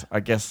 And Yeah.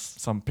 I guess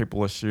some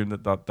people assume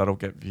that'll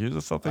get views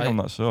or something. I'm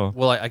not sure.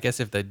 Well, I guess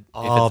if it's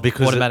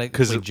because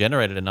automatically it-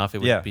 generated enough, it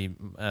would Yeah. be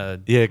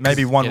Yeah, 'cause-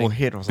 Maybe one getting- will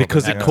hit or something.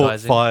 because it Yeah. caught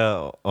Advertising.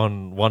 fire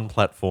on one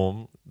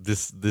platform.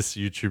 This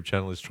YouTube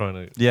channel is trying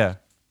to Yeah.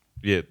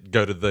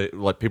 go to the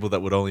like people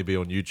that would only be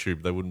on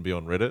YouTube, they wouldn't be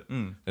on Reddit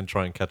and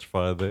try and catch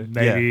fire there.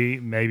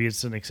 Maybe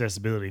it's an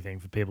accessibility thing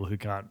for people who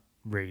can't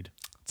read.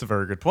 It's a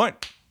very good point.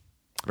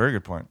 Very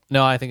good point.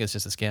 No, I think it's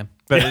just a scam.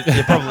 But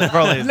it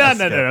probably is. No,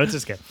 it's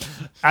just good.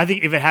 I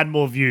think if it had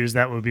more views,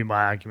 that would be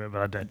my argument,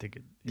 but I don't think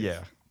it.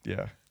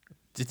 Yeah.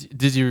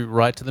 Did you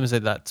write to them and say,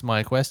 that's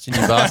my question,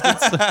 you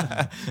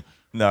bastards?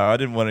 No, I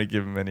didn't want to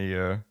give him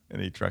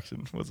any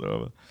traction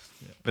whatsoever.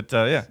 But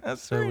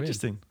that's So very weird.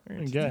 interesting. Very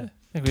interesting. Okay.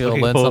 I think we all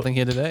Looking learned forward- something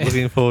here today.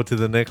 Looking forward to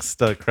the next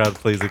crowd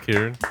pleaser,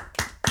 Kieran.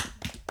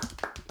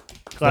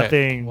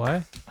 Clapping.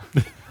 Why?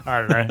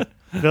 I don't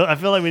know. I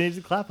feel like we need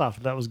to clap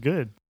after that was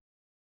good.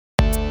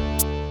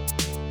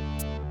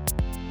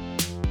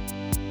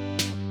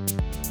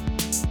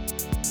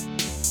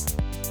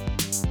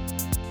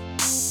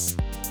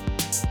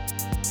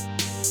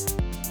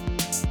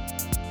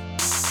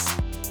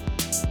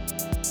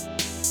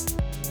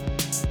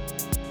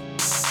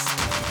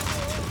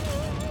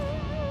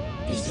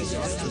 Is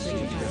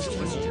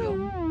this